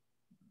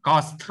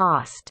 Cost.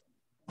 Cost.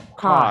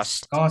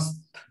 Cost.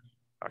 Cost.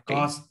 Okay.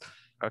 Cost.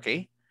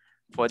 Okay.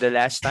 For the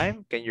last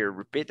time, can you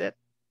repeat it?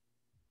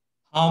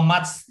 How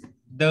much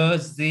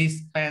does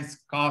these pens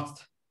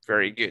cost?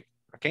 Very good.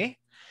 Okay.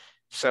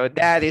 So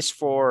that is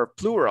for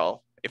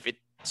plural if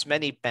it's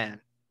many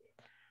pen.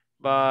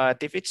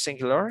 But if it's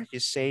singular, you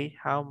say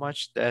how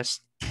much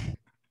does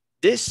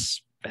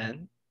this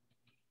pen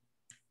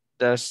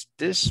cost?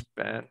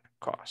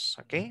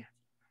 Okay.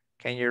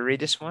 Can you read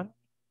this one?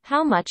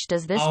 How much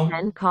does this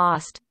pen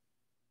cost?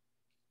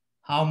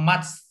 How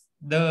much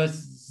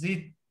does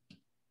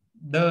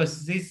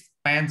this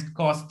pen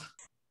cost?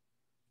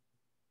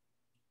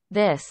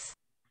 This.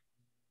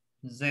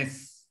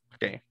 This.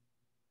 Okay.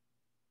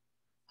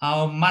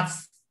 How much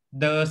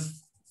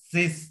does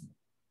this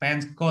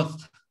pen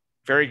cost?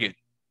 Very good.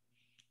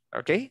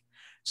 Okay.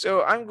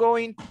 So I'm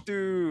going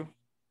to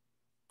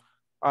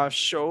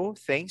show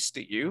things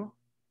to you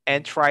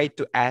and try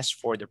to ask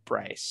for the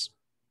price.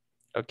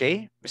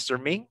 Okay,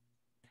 Mr. Ming?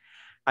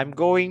 I'm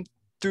going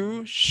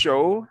to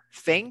show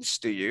things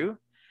to you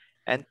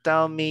and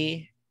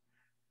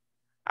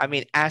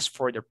ask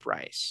for the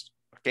price.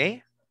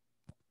 Okay?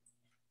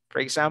 For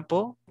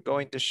example, I'm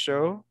going to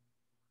show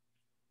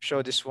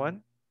this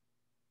one.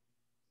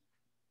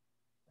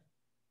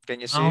 Can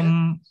you see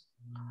it?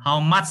 How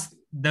much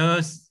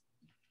does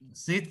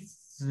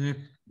this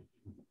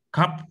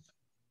cup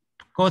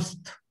cost?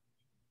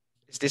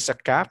 Is this a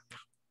cup?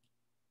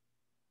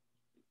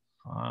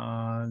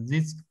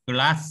 This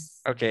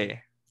glass.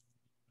 Okay.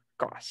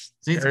 Cost.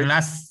 This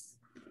glass.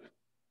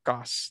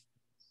 Cost.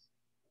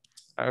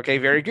 Okay,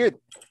 very good.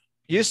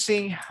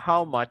 Using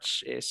how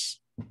much is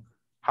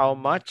how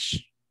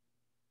much?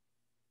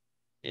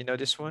 You know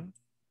this one?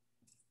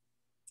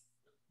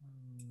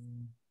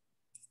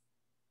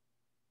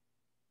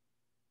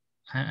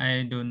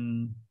 I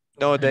don't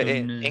know the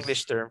don't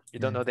English term. You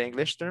don't know the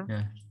English term?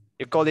 Yeah.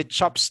 You call it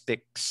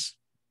chopsticks.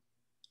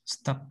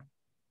 Stop.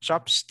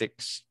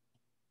 Chopsticks.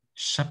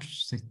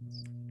 Chopstick.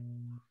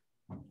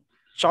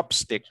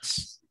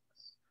 Chopsticks.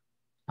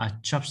 A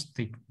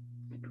chopstick.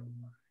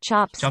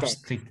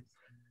 Chopstick.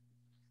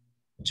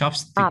 Chopsticks.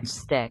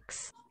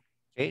 Chopsticks.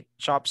 Okay,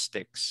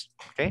 chopsticks.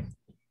 Okay.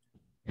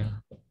 Yeah.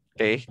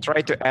 Okay,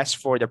 try to ask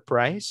for the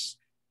price.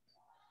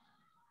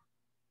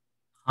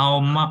 How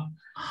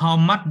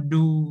much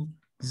do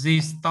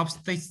these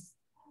chopsticks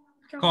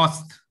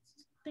cost?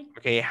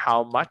 Okay,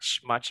 how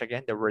much? Much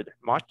again, the word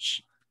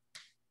much.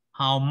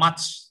 How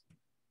much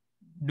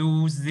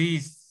do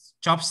these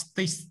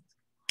chopsticks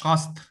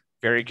cost?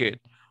 Very good.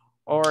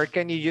 Or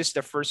can you use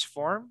the first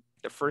form?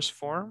 The first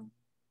form.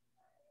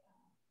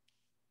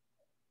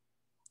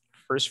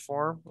 First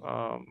form.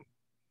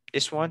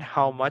 This one,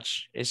 how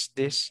much is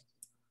this?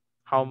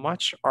 How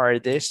much are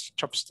these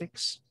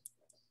chopsticks?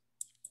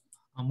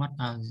 How much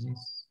are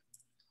these?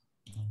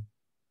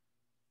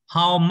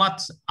 How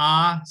much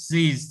are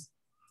these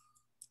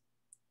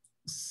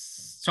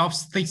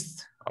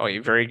chopsticks? Oh,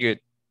 very good.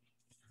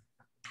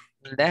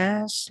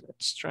 Let's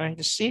try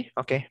to see.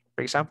 Okay,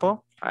 for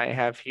example, I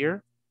have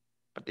here,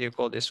 what do you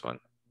call this one?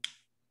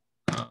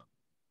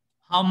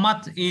 How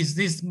much is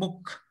this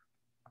book?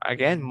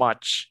 Again,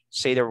 much.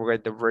 Say the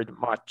word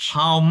much.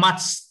 How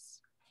much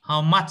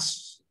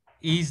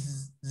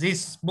is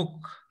this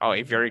book? Oh,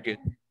 very good.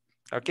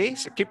 Okay,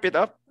 so keep it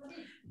up.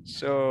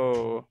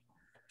 So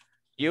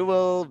you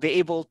will be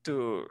able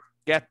to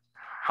get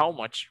how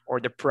much or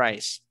the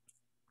price.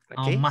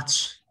 Okay? How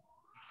much?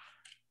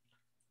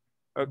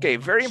 Okay,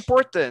 very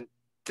important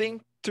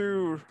thing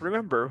to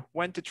remember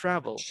when to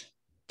travel.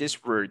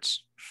 These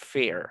words,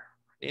 fare.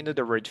 You know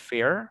the word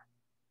fare?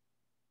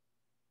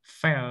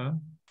 Fare.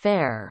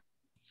 Fare.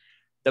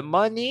 The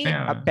money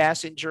Fare. a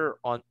passenger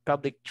on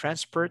public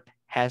transportation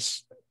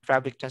has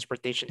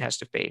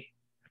to pay.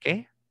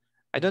 Okay?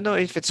 I don't know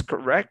if it's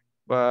correct,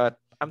 but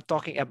I'm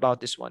talking about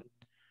this one.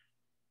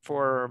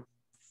 For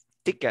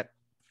ticket.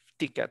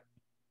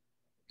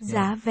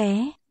 Giá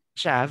vé.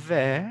 Giá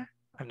vé.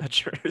 I'm not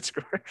sure it's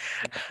correct.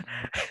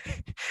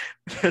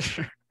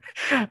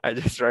 I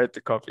just tried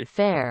to copy.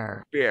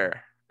 Fare.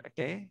 Fare.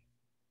 Okay.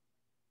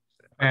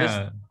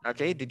 Fare.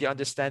 Okay. Did you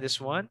understand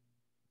this one?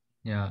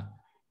 Yeah.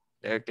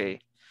 Okay.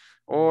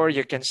 Or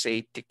you can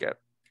say ticket.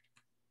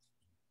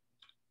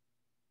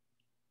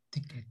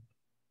 Ticket.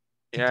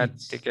 Yeah,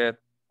 Tickets. ticket,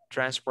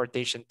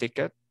 transportation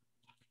ticket.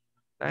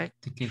 Like,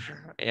 Ticket.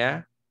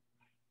 yeah.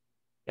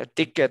 Yeah,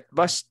 ticket,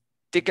 bus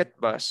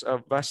bus, or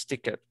bus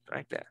ticket,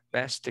 like that.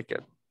 Bus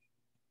ticket.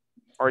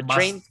 Or Bus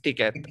train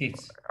ticket,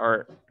 tickets.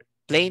 or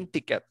plane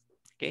ticket.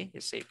 Okay,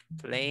 you say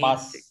plane ticket.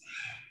 Bus.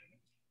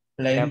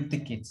 Plane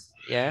tickets.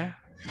 Yeah.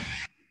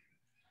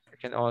 You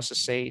can also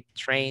say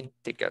train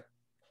ticket.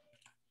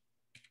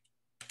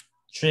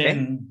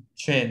 Train.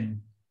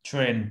 Train.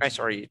 Train.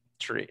 Sorry,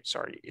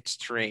 sorry, it's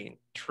train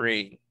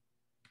Train.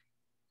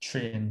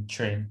 Train.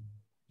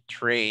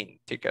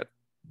 ticket.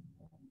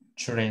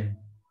 Train.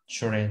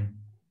 Train.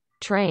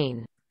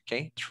 train,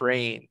 Okay,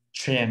 train,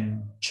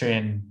 Train.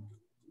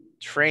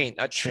 Train.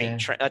 a train,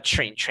 Train. a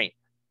train, train,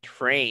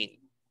 train,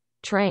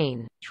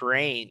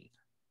 train.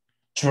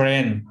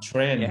 Train.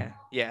 Train. Yeah,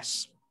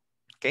 yes.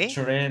 Okay,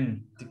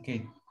 Train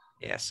ticket.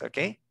 yes,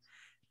 okay.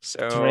 Train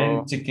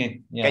So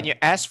ticket. Yeah. can you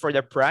ask for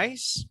the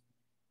price?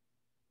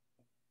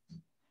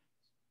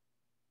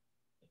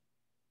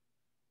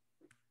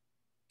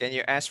 Can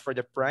you ask for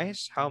the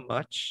price? How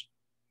much?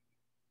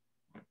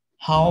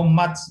 How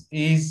much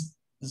is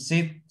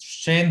the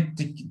train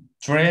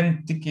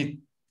ticket?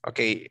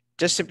 Okay,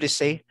 just simply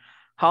say,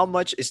 how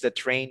much is the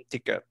train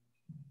ticket?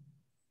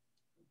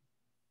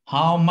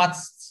 How much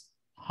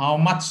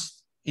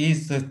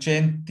is the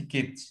train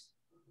ticket?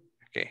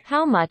 Okay,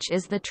 how much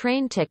is the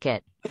train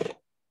ticket?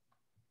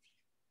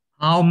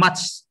 How much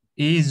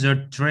is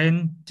the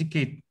train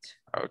ticket?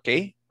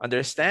 okay,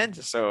 understand?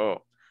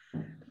 So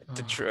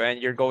and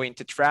you're going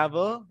to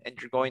travel and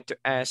you're going to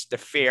ask the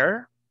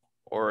fare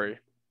or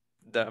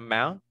the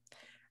amount.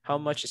 How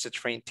much is a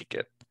train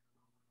ticket?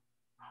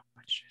 How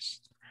much is,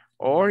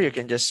 or you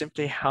can just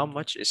simply, how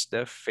much is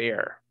the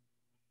fare?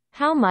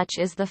 How much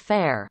is the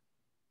fare?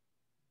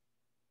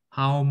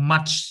 How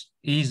much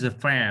is the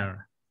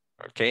fare?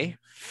 Okay,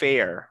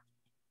 fare.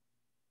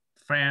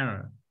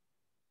 Fare.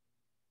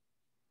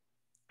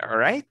 All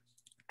right,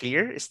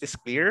 clear? Is this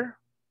clear,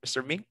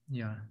 Mr. Ming?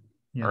 Yeah.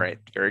 All right,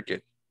 very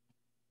good.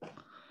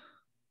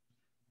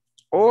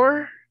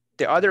 Or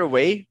the other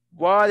way,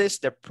 what is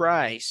the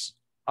price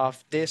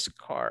of this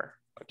car?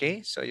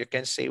 Okay, so you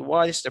can say,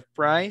 what is the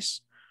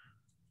price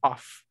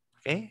of?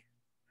 Okay,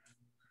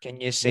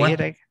 can you say it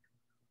like?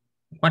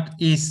 What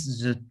is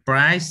the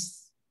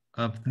price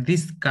of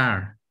this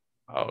car?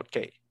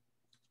 Okay,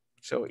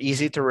 so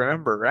easy to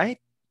remember, right?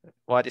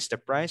 What is the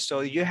price? So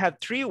you have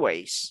three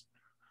ways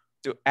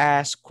to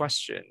ask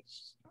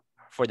questions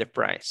for the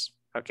price.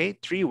 Okay,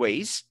 three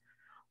ways.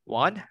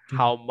 One,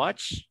 how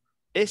much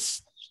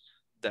is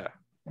the?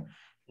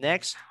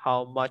 Next,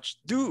 how much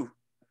do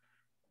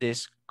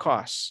this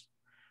cost?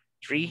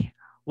 Three,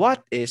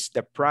 what is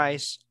the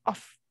price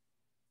of?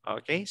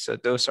 Okay, so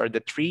those are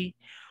the three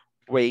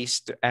ways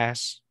to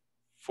ask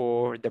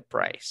for the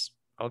price.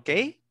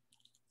 Okay?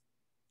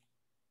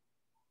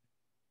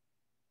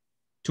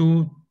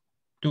 Two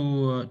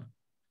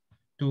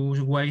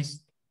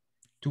ways.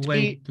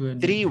 Three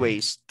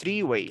ways.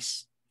 Three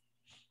ways.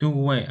 Three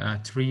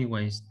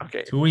ways.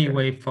 Okay. Three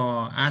way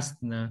for ask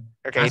the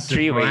Okay, ask the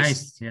three price.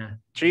 ways. Yeah.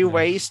 Three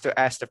ways to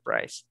ask the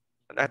price.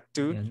 Not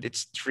two, Yeah.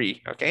 it's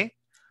three. Okay.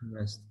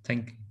 Yes.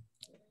 Thank you.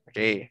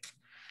 Okay.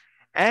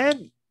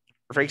 And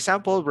for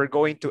example, we're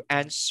going to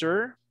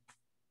answer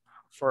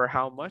for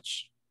how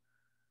much.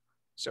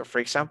 So for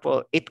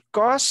example, it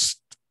costs,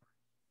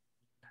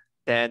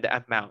 then the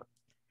amount.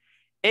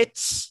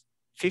 It's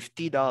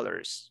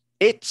 $50.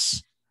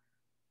 It's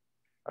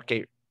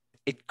okay.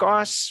 It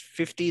costs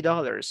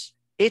 $50.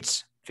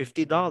 It's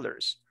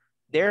 $50.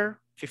 They're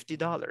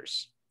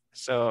 $50.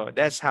 So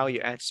that's how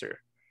you answer.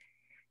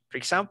 For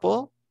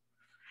example,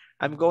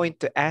 I'm going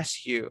to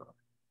ask you,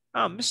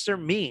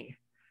 Mr. Ming,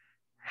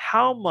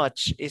 how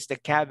much is the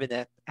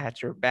cabinet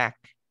at your back?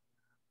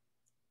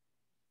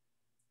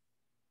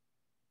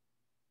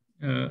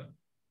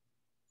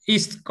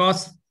 It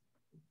cost.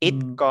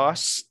 It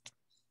cost.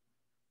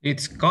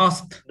 It's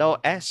cost. No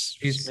S,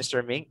 It's,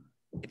 Mr. Ming.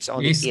 It's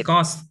only it's it.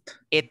 cost.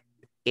 It.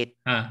 It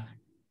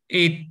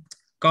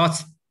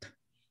cost.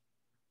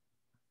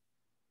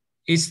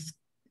 It's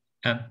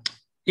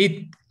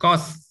it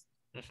costs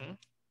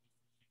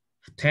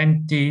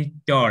 $20.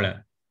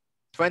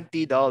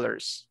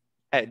 $20.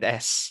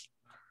 S.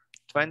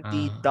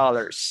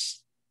 $20.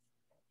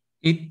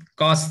 It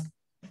costs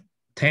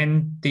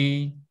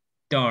 $20.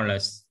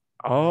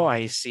 Oh,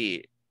 I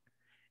see.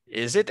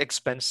 Is it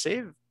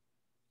expensive?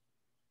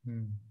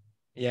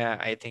 Yeah,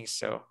 I think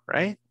so,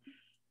 right?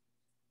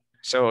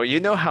 So you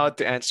know how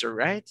to answer,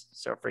 right?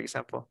 So for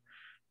example,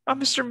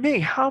 Mr.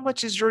 Ming, how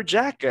much is your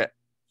jacket?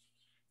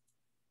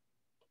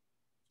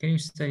 Can you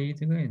say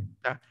it again?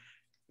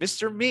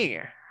 Mr.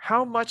 Ming,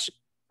 how much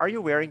are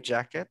you wearing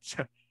jacket?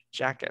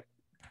 Jacket.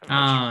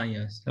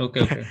 Yes.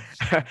 Okay.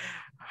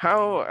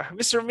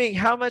 Mr. Ming,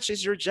 how much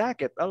is your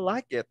jacket? I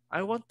like it.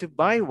 I want to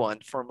buy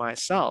one for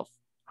myself.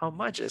 How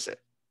much is it?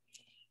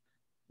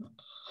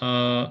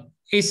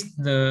 It's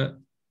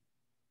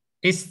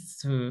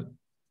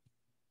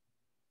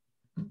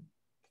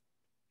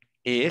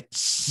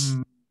It's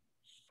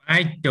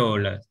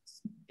 $5.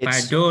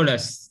 It's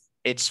 $5.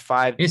 it's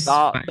 $5 It's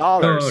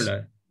dollars,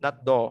 $5.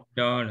 not do.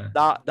 Dollar.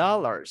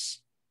 Dollars.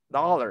 Dollars.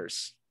 Dollar.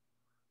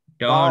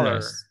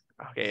 Dollars.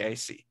 Okay, I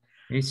see.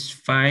 It's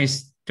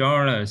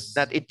 $5.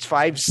 Not it's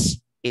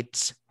fives.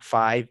 It's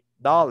 $5.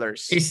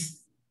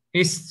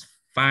 It's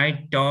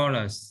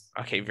 $5.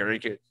 Okay, very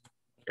good.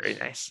 Very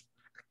nice.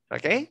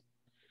 Okay.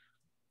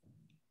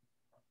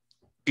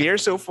 Clear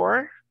so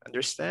far?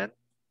 Understand?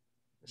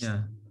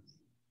 Yeah.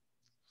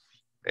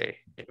 Okay.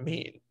 I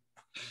mean,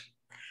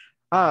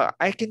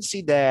 I can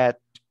see that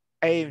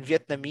in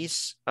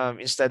Vietnamese,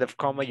 instead of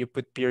comma, you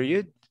put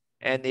period.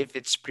 And if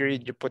it's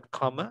period, you put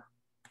comma.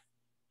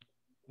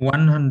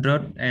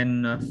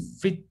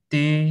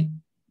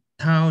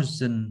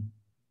 150,000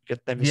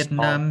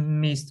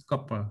 Vietnamese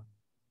copper.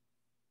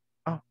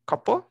 Oh,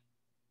 couple?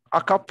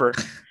 A copper.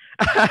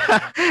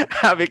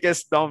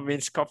 Because dong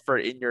means copper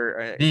in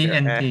your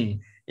DNT.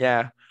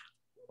 yeah.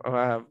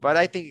 But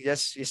I think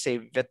just you say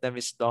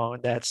Vietnamese dong,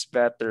 that's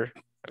better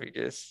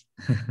because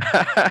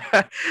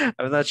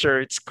I'm not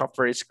sure it's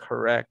copper is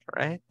correct,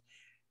 right?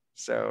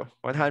 So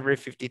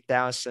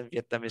 150,000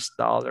 Vietnamese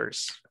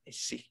dollars. I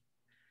see.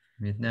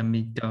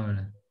 Vietnamese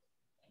dollar.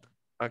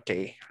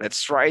 Okay,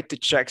 let's try to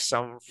check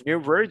some new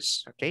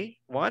words. Okay,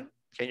 one.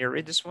 Can you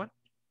read this one?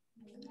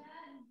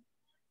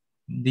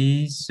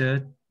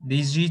 Digital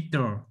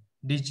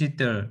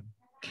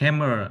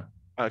camera.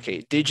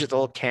 Okay,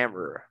 digital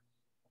camera.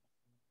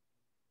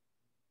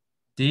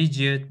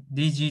 Digital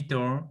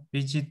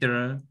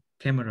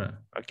camera.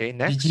 Okay,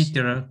 next.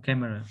 Digital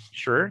camera.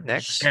 Sure,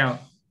 next. Cell.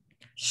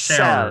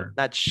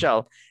 Not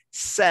shell.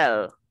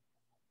 Cell.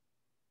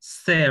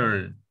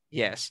 Cell.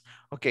 Yes.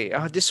 Okay.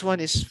 This one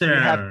is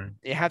Cell.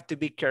 you have to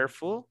be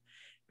careful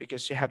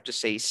because you have to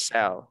say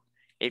cell.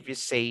 If you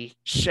say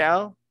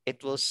shell,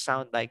 it will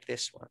sound like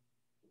this one.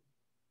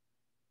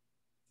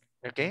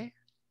 Okay.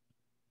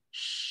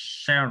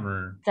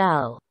 Shell.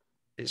 Cell.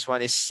 This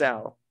one is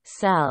cell.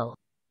 Cell.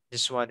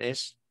 This one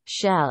is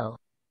shell.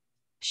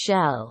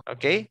 Shell.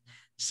 okay.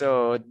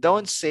 So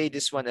don't say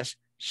this one as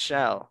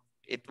shell.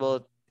 It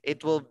will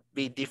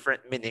be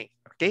different meaning.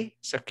 Okay.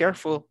 So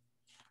careful.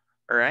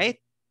 All right.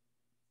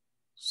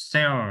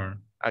 Cell.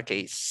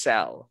 Okay.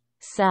 Cell.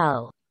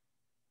 Cell.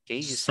 Okay.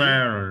 You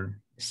Cell. see?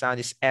 The sound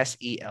is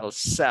S-E-L.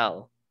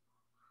 Cell.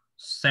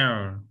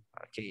 Cell.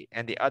 Okay.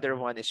 And the other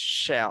one is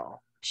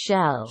shell.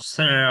 Shell.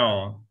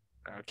 Cell.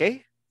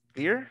 Okay.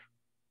 Clear?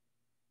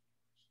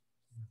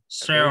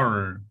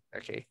 Cell.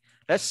 Okay.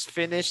 Let's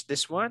finish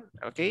this one.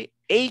 Okay.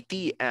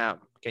 ATM.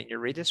 Can you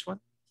read this one?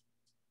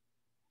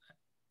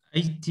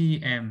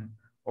 ATM.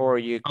 Or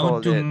you call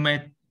it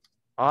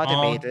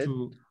automated.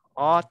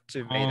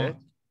 Automated.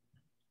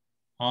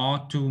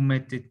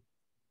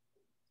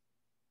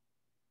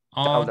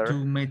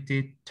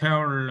 Automated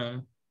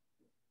teller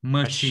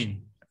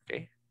machine.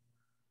 Okay.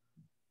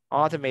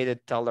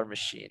 Automated teller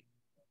machine.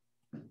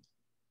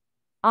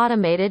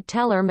 Automated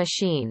teller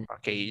machine.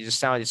 Okay, the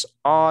sound is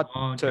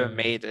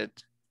automated.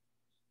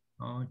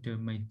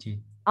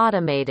 Automated.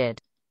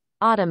 Automated.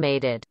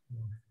 Automated.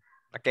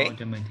 Okay.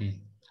 Automated.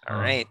 All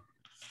right.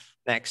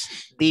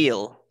 Next,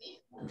 deal.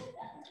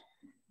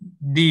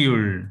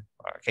 Deal.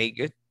 Okay,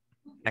 good.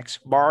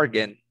 Next,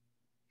 bargain.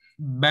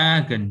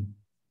 Bargain.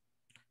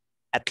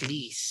 At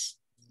least.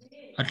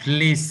 At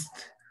least.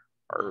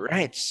 All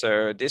right.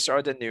 So these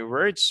are the new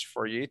words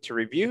for you to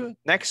review.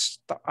 Next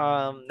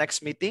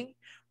meeting,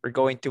 we're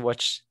going to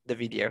watch the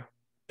video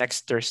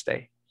next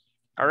Thursday.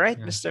 All right,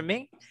 yeah. Mr.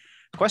 Minh.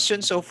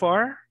 Questions so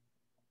far?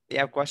 Do you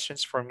have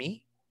questions for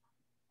me?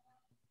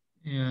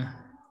 Yeah.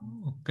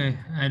 Okay.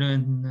 I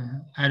don't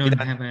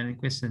have any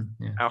question.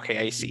 Yeah. Okay,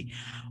 I see.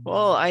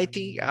 Well, I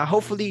think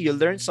hopefully you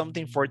learned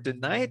something for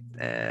tonight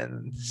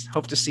and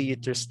hope to see you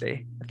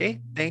Thursday. Okay.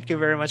 Thank you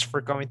very much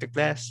for coming to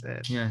class.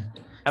 And yeah.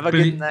 Have a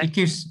good night.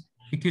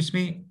 Excuse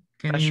me.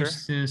 Can you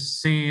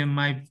see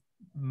my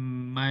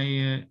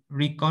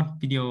record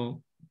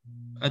video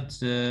at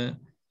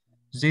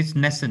this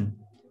lesson?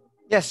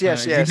 Yes.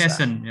 This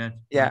lesson.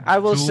 Yeah. I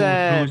will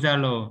send. Through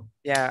Zalo.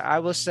 Yeah, I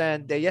will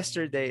send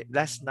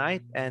last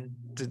night and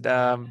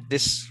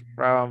this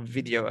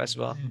video as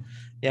well.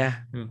 Yeah.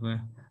 Okay.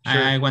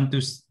 Sure. I want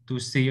to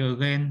see you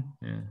again.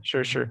 Yeah.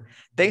 Sure.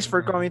 Thanks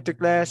for coming to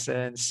class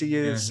and see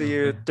you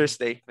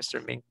Thursday,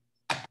 Mr. Minh.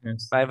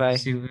 Yes. Bye.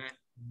 See you again.